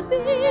what to be.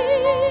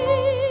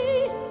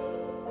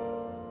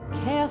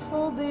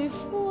 Careful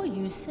before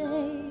you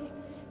say,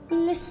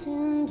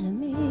 listen to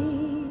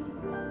me.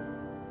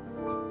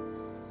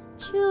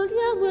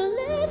 Children will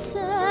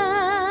listen.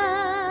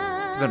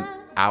 It's been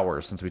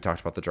hours since we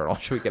talked about the journal.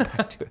 Should we get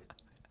back to it?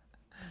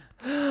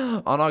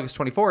 On August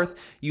 24th,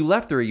 you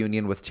left the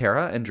reunion with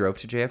Tara and drove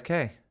to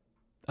JFK.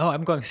 Oh,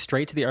 I'm going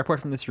straight to the airport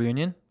from this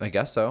reunion? I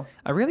guess so.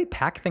 I really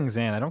pack things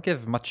in. I don't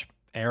give much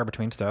air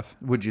between stuff.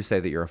 Would you say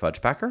that you're a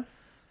fudge packer?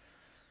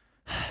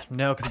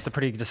 No, because it's a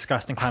pretty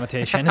disgusting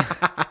connotation.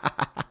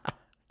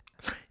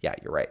 Yeah,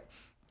 you're right.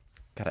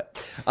 Got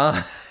it.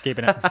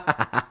 Keeping it.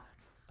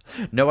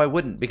 No, I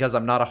wouldn't, because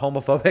I'm not a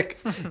homophobic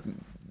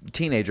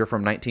teenager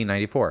from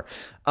 1994.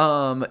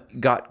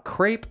 Got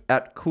crepe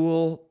at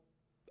cool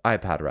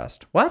iPad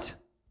rest. What?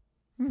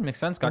 Makes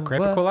sense. Got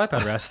crepe at cool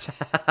iPad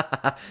rest.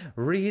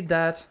 Read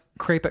that.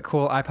 Crepe at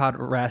cool iPad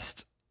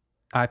rest.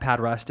 iPad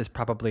rest is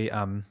probably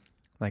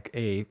like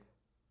a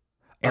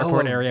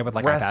airport area with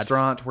like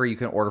restaurant iPads. where you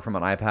can order from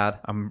an iPad.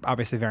 I'm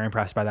obviously very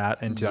impressed by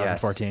that in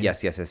 2014.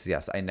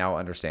 Yes. I now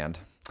understand.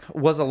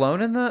 Was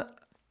alone in the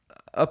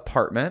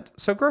apartment,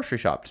 so grocery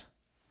shopped.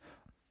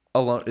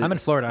 Alone. I'm in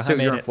Florida. So I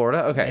made you're in it.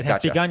 Florida? Okay, It has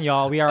gotcha. begun,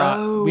 y'all. We are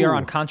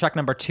on contract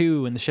number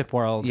 2 in the ship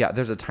world. Yeah,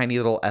 there's a tiny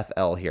little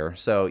FL here.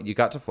 So you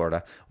got to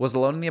Florida, was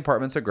alone in the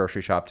apartment, so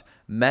grocery shopped,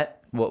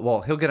 met,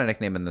 well, he'll get a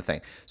nickname in the thing.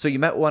 So you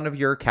met one of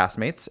your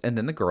castmates and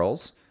then the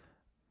girls.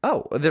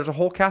 Oh, there's a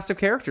whole cast of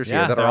characters here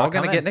Yeah, that are they're all all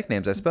going to coming. get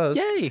nicknames, I suppose.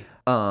 Yay!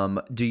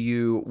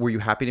 Were you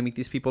happy to meet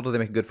these people? Did they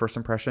make a good first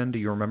impression? Do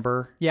you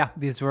remember? Yeah,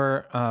 these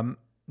were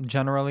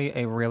generally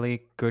a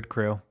really good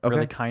crew. Okay.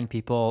 Really kind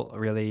people,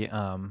 really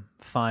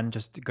fun,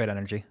 just good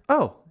energy.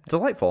 Oh,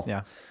 delightful.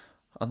 Yeah.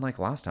 Unlike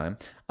last time.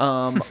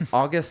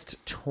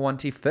 August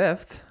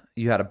 25th,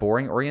 you had a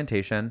boring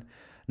orientation,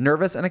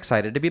 nervous and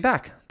excited to be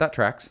back. That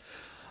tracks.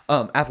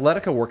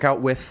 Athletica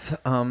workout with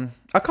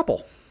a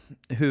couple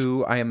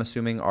who I am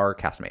assuming are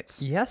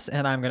castmates. Yes,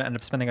 and I'm going to end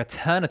up spending a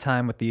ton of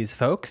time with these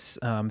folks.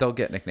 They'll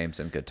get nicknames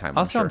in good time.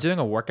 Also, I'm I'm sure. doing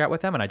a workout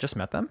with them, and I just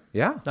met them.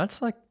 Yeah.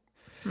 That's like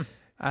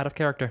out of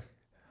character.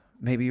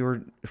 Maybe you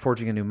were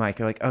forging a new mic.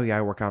 You're like, oh yeah,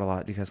 I work out a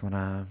lot. Do you guys want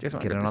to guys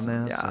wanna get go in do on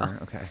some- this? yeah.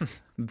 Or- okay.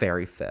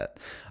 Very fit.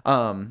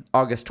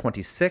 August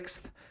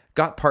 26th,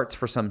 got parts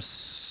for some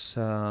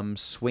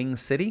Swing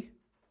City.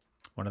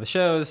 One of the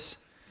shows.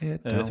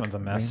 It This don't one's a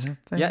mess. mean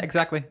a thing. Yeah,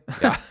 exactly.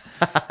 Yeah.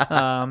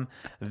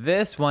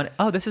 This one,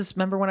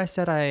 remember when I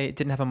said I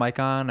didn't have a mic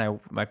on? I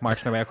like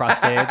marched my way across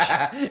stage.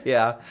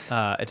 Yeah.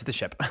 It's the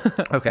ship.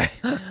 Okay.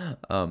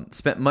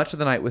 Spent much of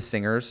the night with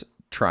singers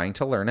trying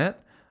to learn it.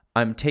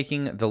 I'm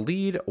taking the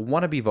lead,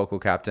 wannabe vocal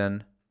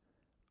captain.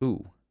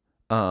 Ooh.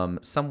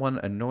 Someone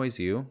annoys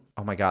you.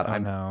 Oh my God.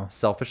 I'm no.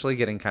 selfishly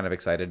getting kind of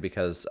excited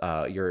because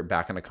you're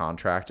back in a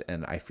contract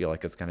and I feel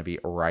like it's going to be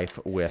rife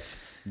with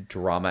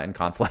drama and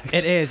conflict.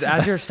 It is.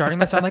 As you're starting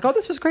this, I'm like, oh,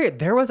 this was great.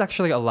 There was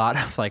actually a lot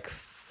of like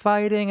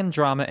fighting and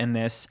drama in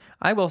this.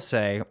 I will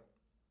say,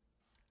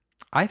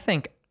 I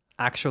think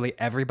actually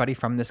everybody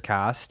from this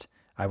cast,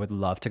 I would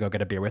love to go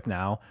get a beer with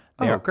now.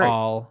 They're great.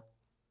 all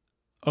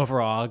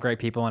overall great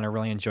people, and I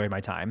really enjoyed my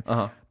time.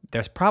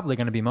 There's probably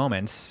going to be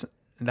moments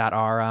that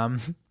are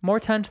more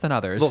tense than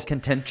others. A little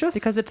contentious?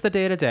 Because it's the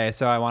day-to-day,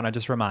 so I want to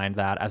just remind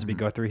that as we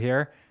go through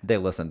here. They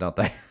listen, don't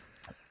they?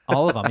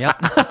 All of them, yep.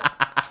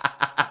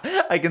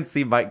 I can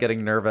see Mike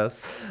getting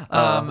nervous.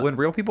 When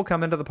real people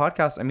come into the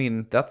podcast, I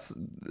mean,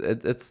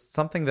 it's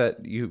something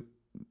that you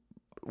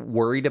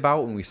worried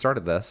about when we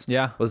started this.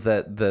 Yeah. Was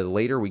that the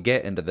later we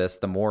get into this,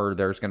 the more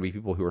there's going to be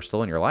people who are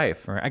still in your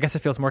life. Or I guess it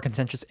feels more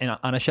contentious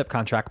on a ship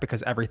contract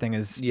because everything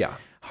is Yeah.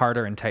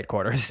 harder in tight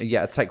quarters.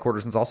 Yeah, it's tight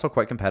quarters and it's also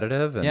quite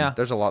competitive. And Yeah.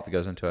 there's a lot that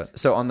goes into it.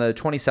 So on the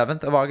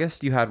 27th of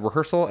August, you had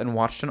rehearsal and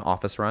watched an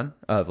office run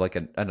of like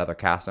another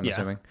cast, I'm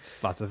assuming.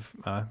 Just lots of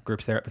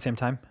groups there at the same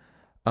time.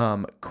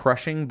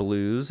 Crushing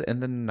blues in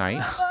the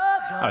night.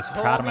 I was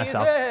proud of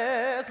myself.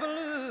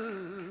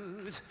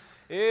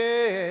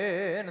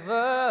 In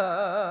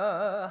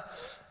the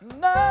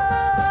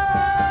night.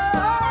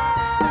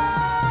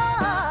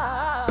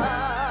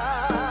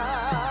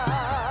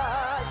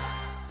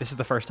 This is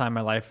the first time in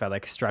my life I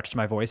like stretched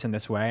my voice in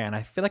this way, and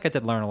I feel like I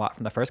did learn a lot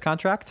from the first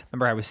contract.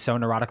 Remember, I was so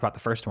neurotic about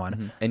the first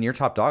one. And you're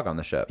top dog on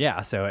the ship.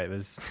 Yeah, so it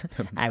was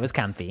I was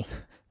comfy.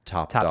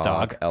 Top Top dog.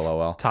 dog.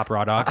 LOL. Top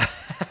raw dog.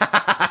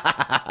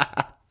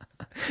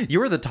 You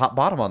were the top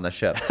bottom on the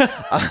ship.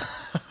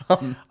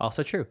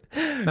 Also true.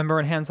 Remember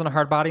when Hands on a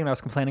Hard Body and I was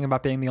complaining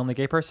about being the only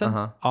gay person?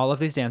 All of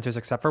these dancers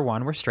except for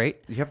one were straight.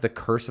 You have the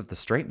curse of the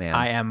straight man.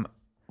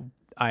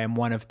 I am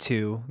one of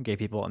 2 gay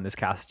people in this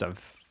cast of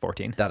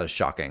 14. That is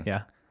shocking.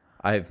 Yeah.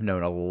 I've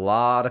known a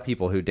lot of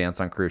people who dance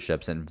on cruise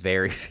ships, and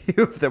very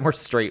few of them were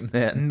straight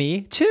men.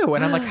 Me too.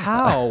 And I'm like,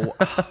 how?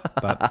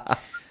 But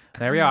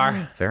there we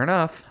are. Fair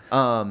enough.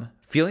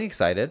 Feeling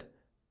excited.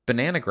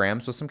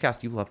 Bananagrams with some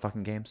cast. You love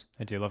fucking games.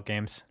 I do love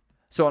games.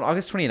 So on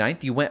August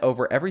 29th, you went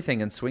over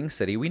everything in Swing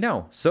City we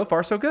know. So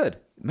far, so good.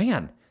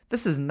 Man,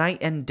 this is night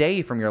and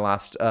day from your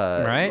last...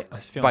 Right? I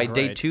was feeling By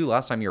day great. 2,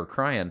 last time you were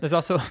crying. There's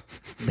also...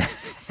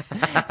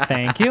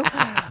 Thank you.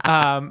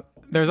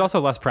 There's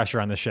also less pressure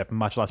on the ship,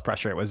 much less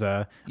pressure. It was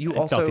it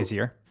felt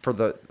easier. For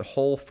the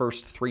whole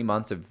first 3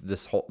 months of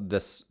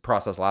this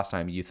process last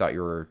time, you thought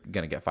you were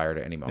going to get fired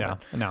at any moment.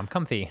 Yeah, and now I'm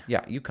comfy.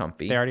 Yeah, you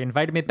comfy. They already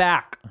invited me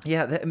back.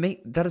 Yeah,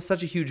 that is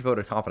such a huge vote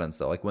of confidence,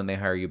 though. Like when they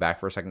hire you back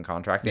for a second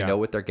contract, they know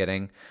what they're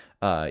getting.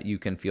 You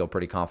can feel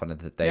pretty confident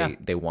that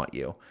they want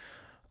you.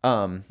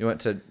 You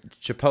went to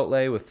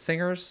Chipotle with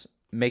singers,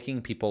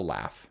 making people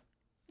laugh.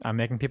 I'm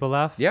making people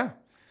laugh? Yeah,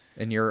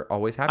 and you're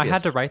always happy. I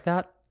had to write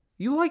that?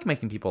 You like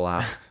making people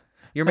laugh.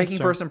 You're making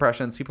first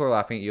impressions. People are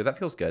laughing at you. That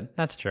feels good.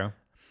 That's true.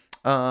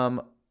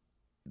 August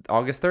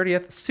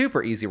 30th,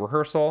 super easy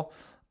rehearsal.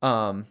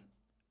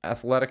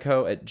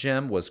 Athletico at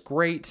gym was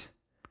great.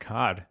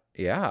 God.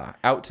 Yeah.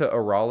 Out to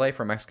Orale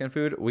for Mexican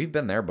food. We've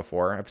been there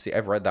before.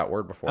 I've read that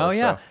word before. Oh,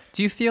 yeah. So.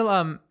 Do you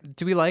feel,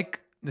 do we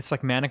like this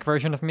like manic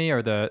version of me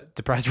or the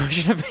depressed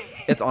version of me?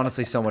 It's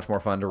honestly so much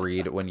more fun to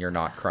read when you're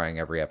not crying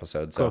every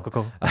episode. So.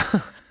 Cool.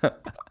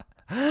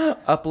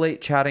 Up late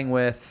chatting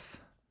with,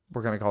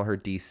 we're going to call her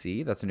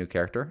DC. That's a new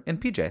character. In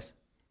PJs.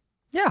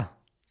 Yeah.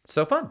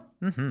 So fun.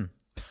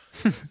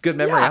 Mm-hmm. Good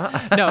memory,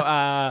 huh? No,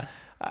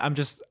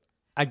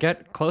 I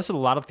get close with a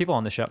lot of the people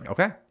on the show.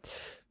 Okay.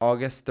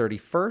 August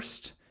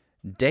 31st,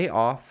 day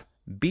off,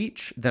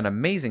 beach, then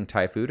amazing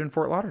Thai food in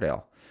Fort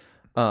Lauderdale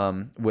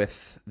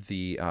with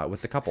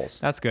the couples.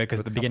 That's good because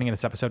at the beginning of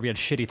this episode we had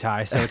shitty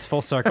Thai, so it's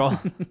full circle.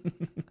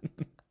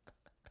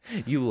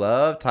 You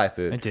love Thai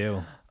food. I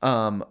do.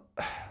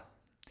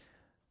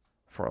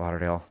 Fort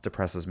Lauderdale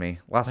depresses me.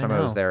 Last time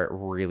I was there, it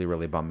really,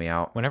 really bummed me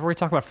out. Whenever we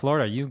talk about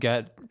Florida, you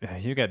get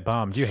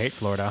bummed. You hate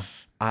Florida.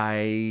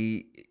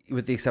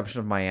 With the exception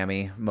of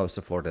Miami, most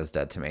of Florida is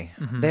dead to me.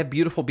 Mm-hmm. They have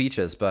beautiful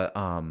beaches, but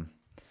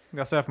we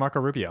also have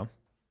Marco Rubio.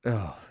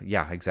 Oh,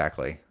 yeah,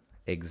 exactly.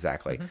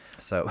 Mm-hmm.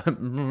 So,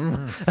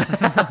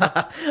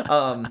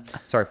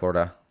 sorry,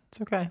 Florida.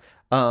 It's okay.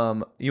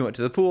 You went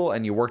to the pool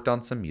and you worked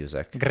on some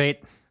music.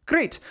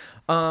 Great.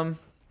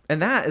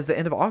 And that is the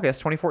end of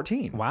August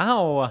 2014.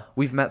 Wow.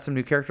 We've met some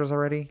new characters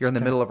already. You're in the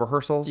middle of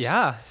rehearsals.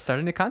 Yeah,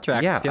 starting a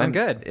contract. Yeah, it's feeling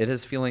good. It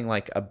is feeling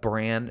like a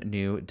brand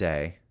new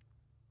day.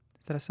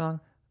 Is that a song?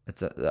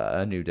 It's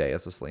a new day.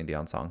 It's a Celine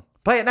Dion song.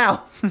 Play it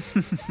now.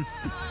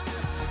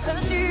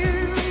 A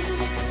new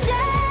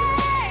day.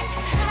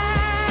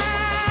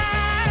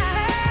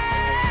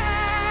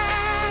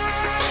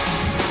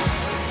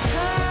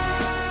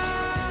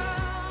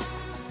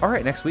 All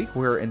right, next week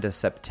we're into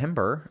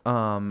September.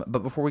 But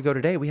before we go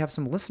today, we have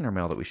some listener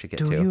mail that we should get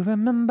to. Do you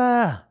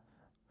remember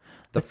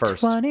the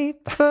first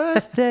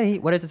 21st day?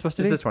 What is it supposed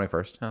to be? It's the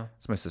 21st. Oh.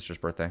 It's my sister's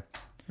birthday.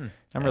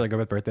 I'm really good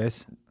with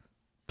birthdays.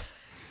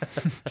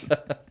 Oh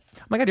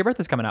my God, your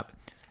birthday's coming up.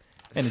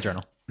 In the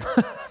journal.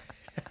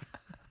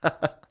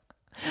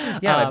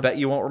 Yeah, I bet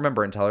you won't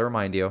remember until I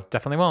remind you.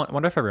 Definitely won't. I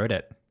wonder if I wrote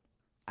it.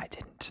 I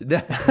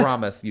didn't.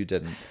 Promise you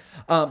didn't.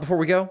 Before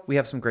we go, we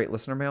have some great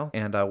listener mail,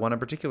 and one in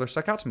particular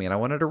stuck out to me, and I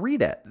wanted to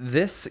read it.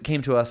 This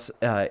came to us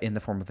in the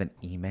form of an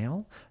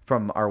email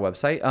from our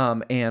website,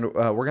 and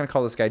we're going to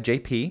call this guy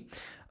JP,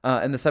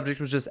 and the subject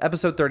was just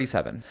episode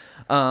 37.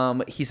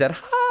 He said,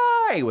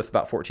 hi, with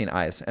about 14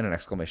 eyes and an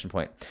exclamation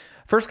point.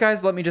 First,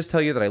 guys, let me just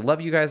tell you that I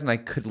love you guys, and I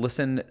could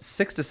listen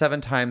 6 to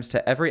 7 times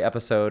to every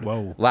episode,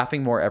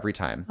 laughing more every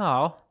time.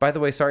 Oh. By the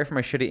way, sorry for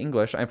my shitty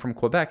English. I'm from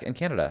Quebec in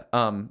Canada.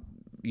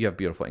 You have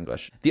beautiful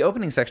English. The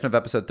opening section of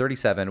episode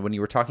 37, when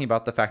you were talking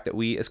about the fact that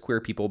we as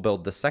queer people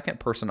build the second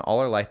person all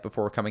our life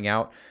before coming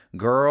out.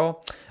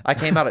 Girl, I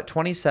came out at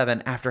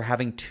 27 after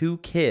having 2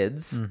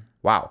 kids.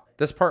 Wow.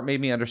 This part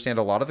made me understand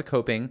a lot of the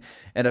coping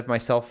and of my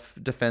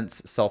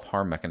self-defense,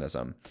 self-harm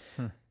mechanism.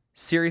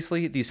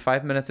 Seriously, these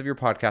 5 minutes of your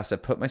podcast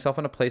have put myself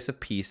in a place of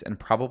peace and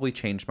probably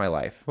changed my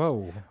life.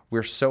 Whoa.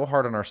 We're so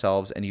hard on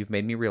ourselves, and you've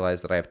made me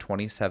realize that I have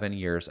 27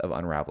 years of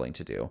unraveling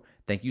to do.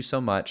 Thank you so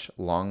much.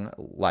 Long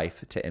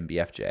life to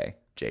MBFJ,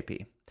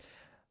 JP.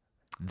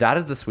 That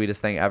is the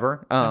sweetest thing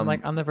ever. I'm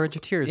like on the verge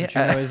of tears, which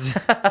you know is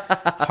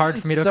hard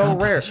for me to so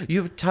accomplish. Rare.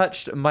 You've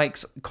touched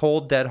Mike's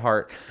cold, dead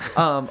heart.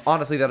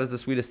 Honestly, that is the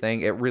sweetest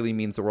thing. It really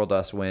means the world to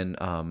us when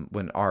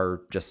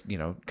our just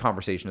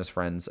conversation as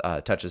friends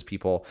touches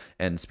people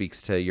and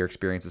speaks to your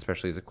experience,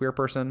 especially as a queer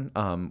person.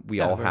 We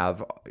all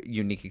have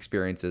unique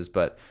experiences,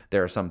 but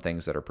there are some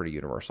things that are pretty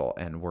universal,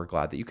 and we're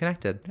glad that you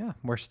connected. Yeah,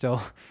 we're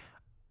still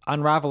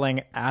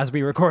unraveling as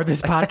we record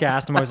this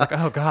podcast. I'm always like,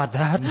 oh God,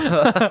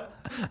 that.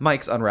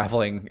 Mike's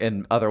unraveling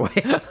in other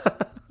ways.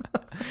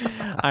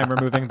 I'm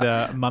removing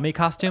the mummy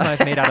costume I've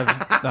made out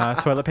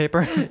of toilet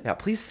paper. Yeah,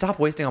 please stop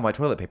wasting all my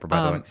toilet paper,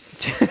 by the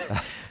way.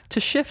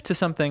 To shift to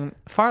something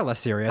far less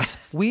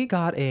serious, we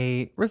got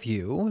a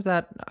review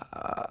that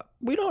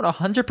we don't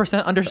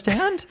 100%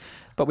 understand,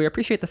 but we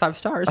appreciate the 5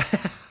 stars.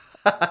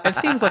 It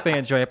seems like they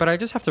enjoy it, but I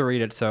just have to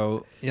read it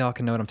so y'all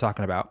can know what I'm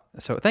talking about.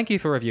 So thank you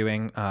for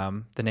reviewing.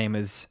 The name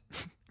is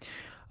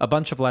a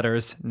bunch of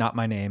letters, not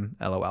my name.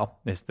 LOL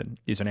is the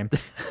username.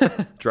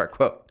 Direct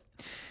quote.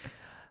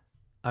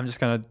 I'm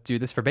just going to do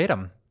this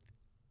verbatim.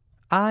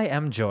 I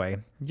am Joy.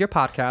 Your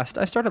podcast,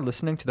 I started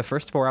listening to the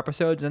first 4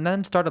 episodes and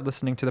then started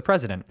listening to The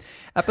President.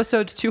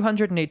 Episodes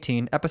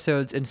 218,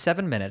 episodes in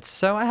 7 minutes,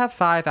 so I have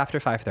 5 after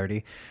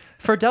 5:30.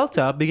 For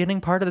Delta, beginning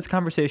part of this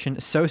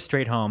conversation so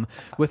straight home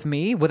with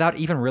me, without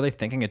even really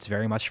thinking it's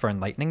very much for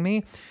enlightening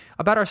me,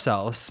 about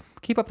ourselves.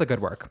 Keep up the good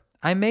work.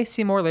 I may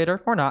see more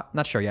later, or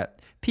not sure yet.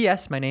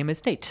 P.S. My name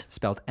is Nate,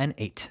 spelled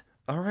N8.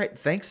 All right.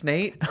 Thanks,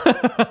 Nate.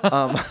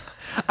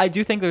 I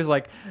do think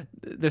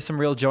there's some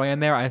real joy in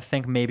there. I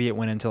think maybe it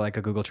went into like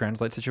a Google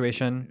Translate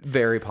situation.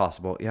 Very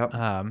possible. Yep.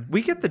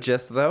 We get the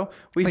gist, though.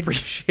 We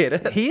appreciate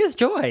it. He is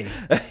Joy.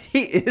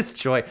 He is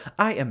Joy.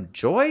 I am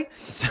Joy.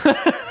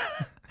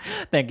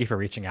 Thank you for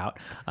reaching out,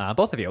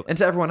 both of you. And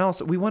to everyone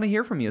else, we want to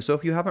hear from you. So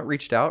if you haven't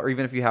reached out, or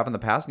even if you have in the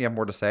past and you have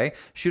more to say,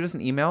 shoot us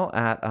an email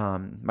at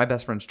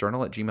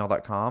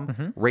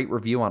mybestfriendsjournal@gmail.com. Rate,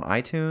 review on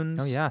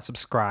iTunes. Oh, yeah.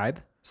 Subscribe.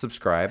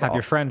 Have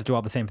your friends do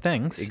all the same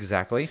things.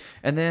 Exactly.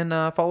 And then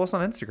follow us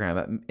on Instagram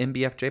at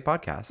MBFJ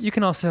Podcast. You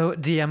can also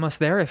DM us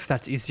there if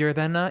that's easier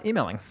than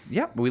emailing.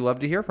 Yeah, we love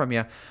to hear from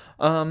you.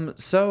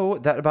 So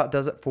that about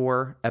does it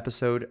for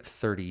episode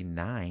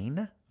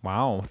 39.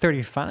 Wow,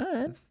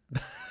 35?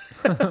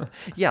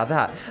 Yeah,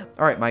 that.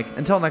 All right, Mike.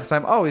 Until next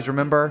time, always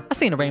remember... I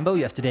seen a rainbow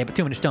yesterday, but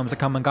too many storms are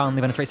come and gone,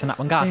 leaving a trace on that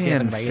one. God And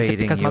given rays. fading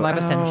Because my you life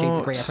is 10 shades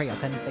out. gray. I pray I'll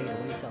 10 fade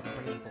away,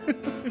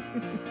 self-praising.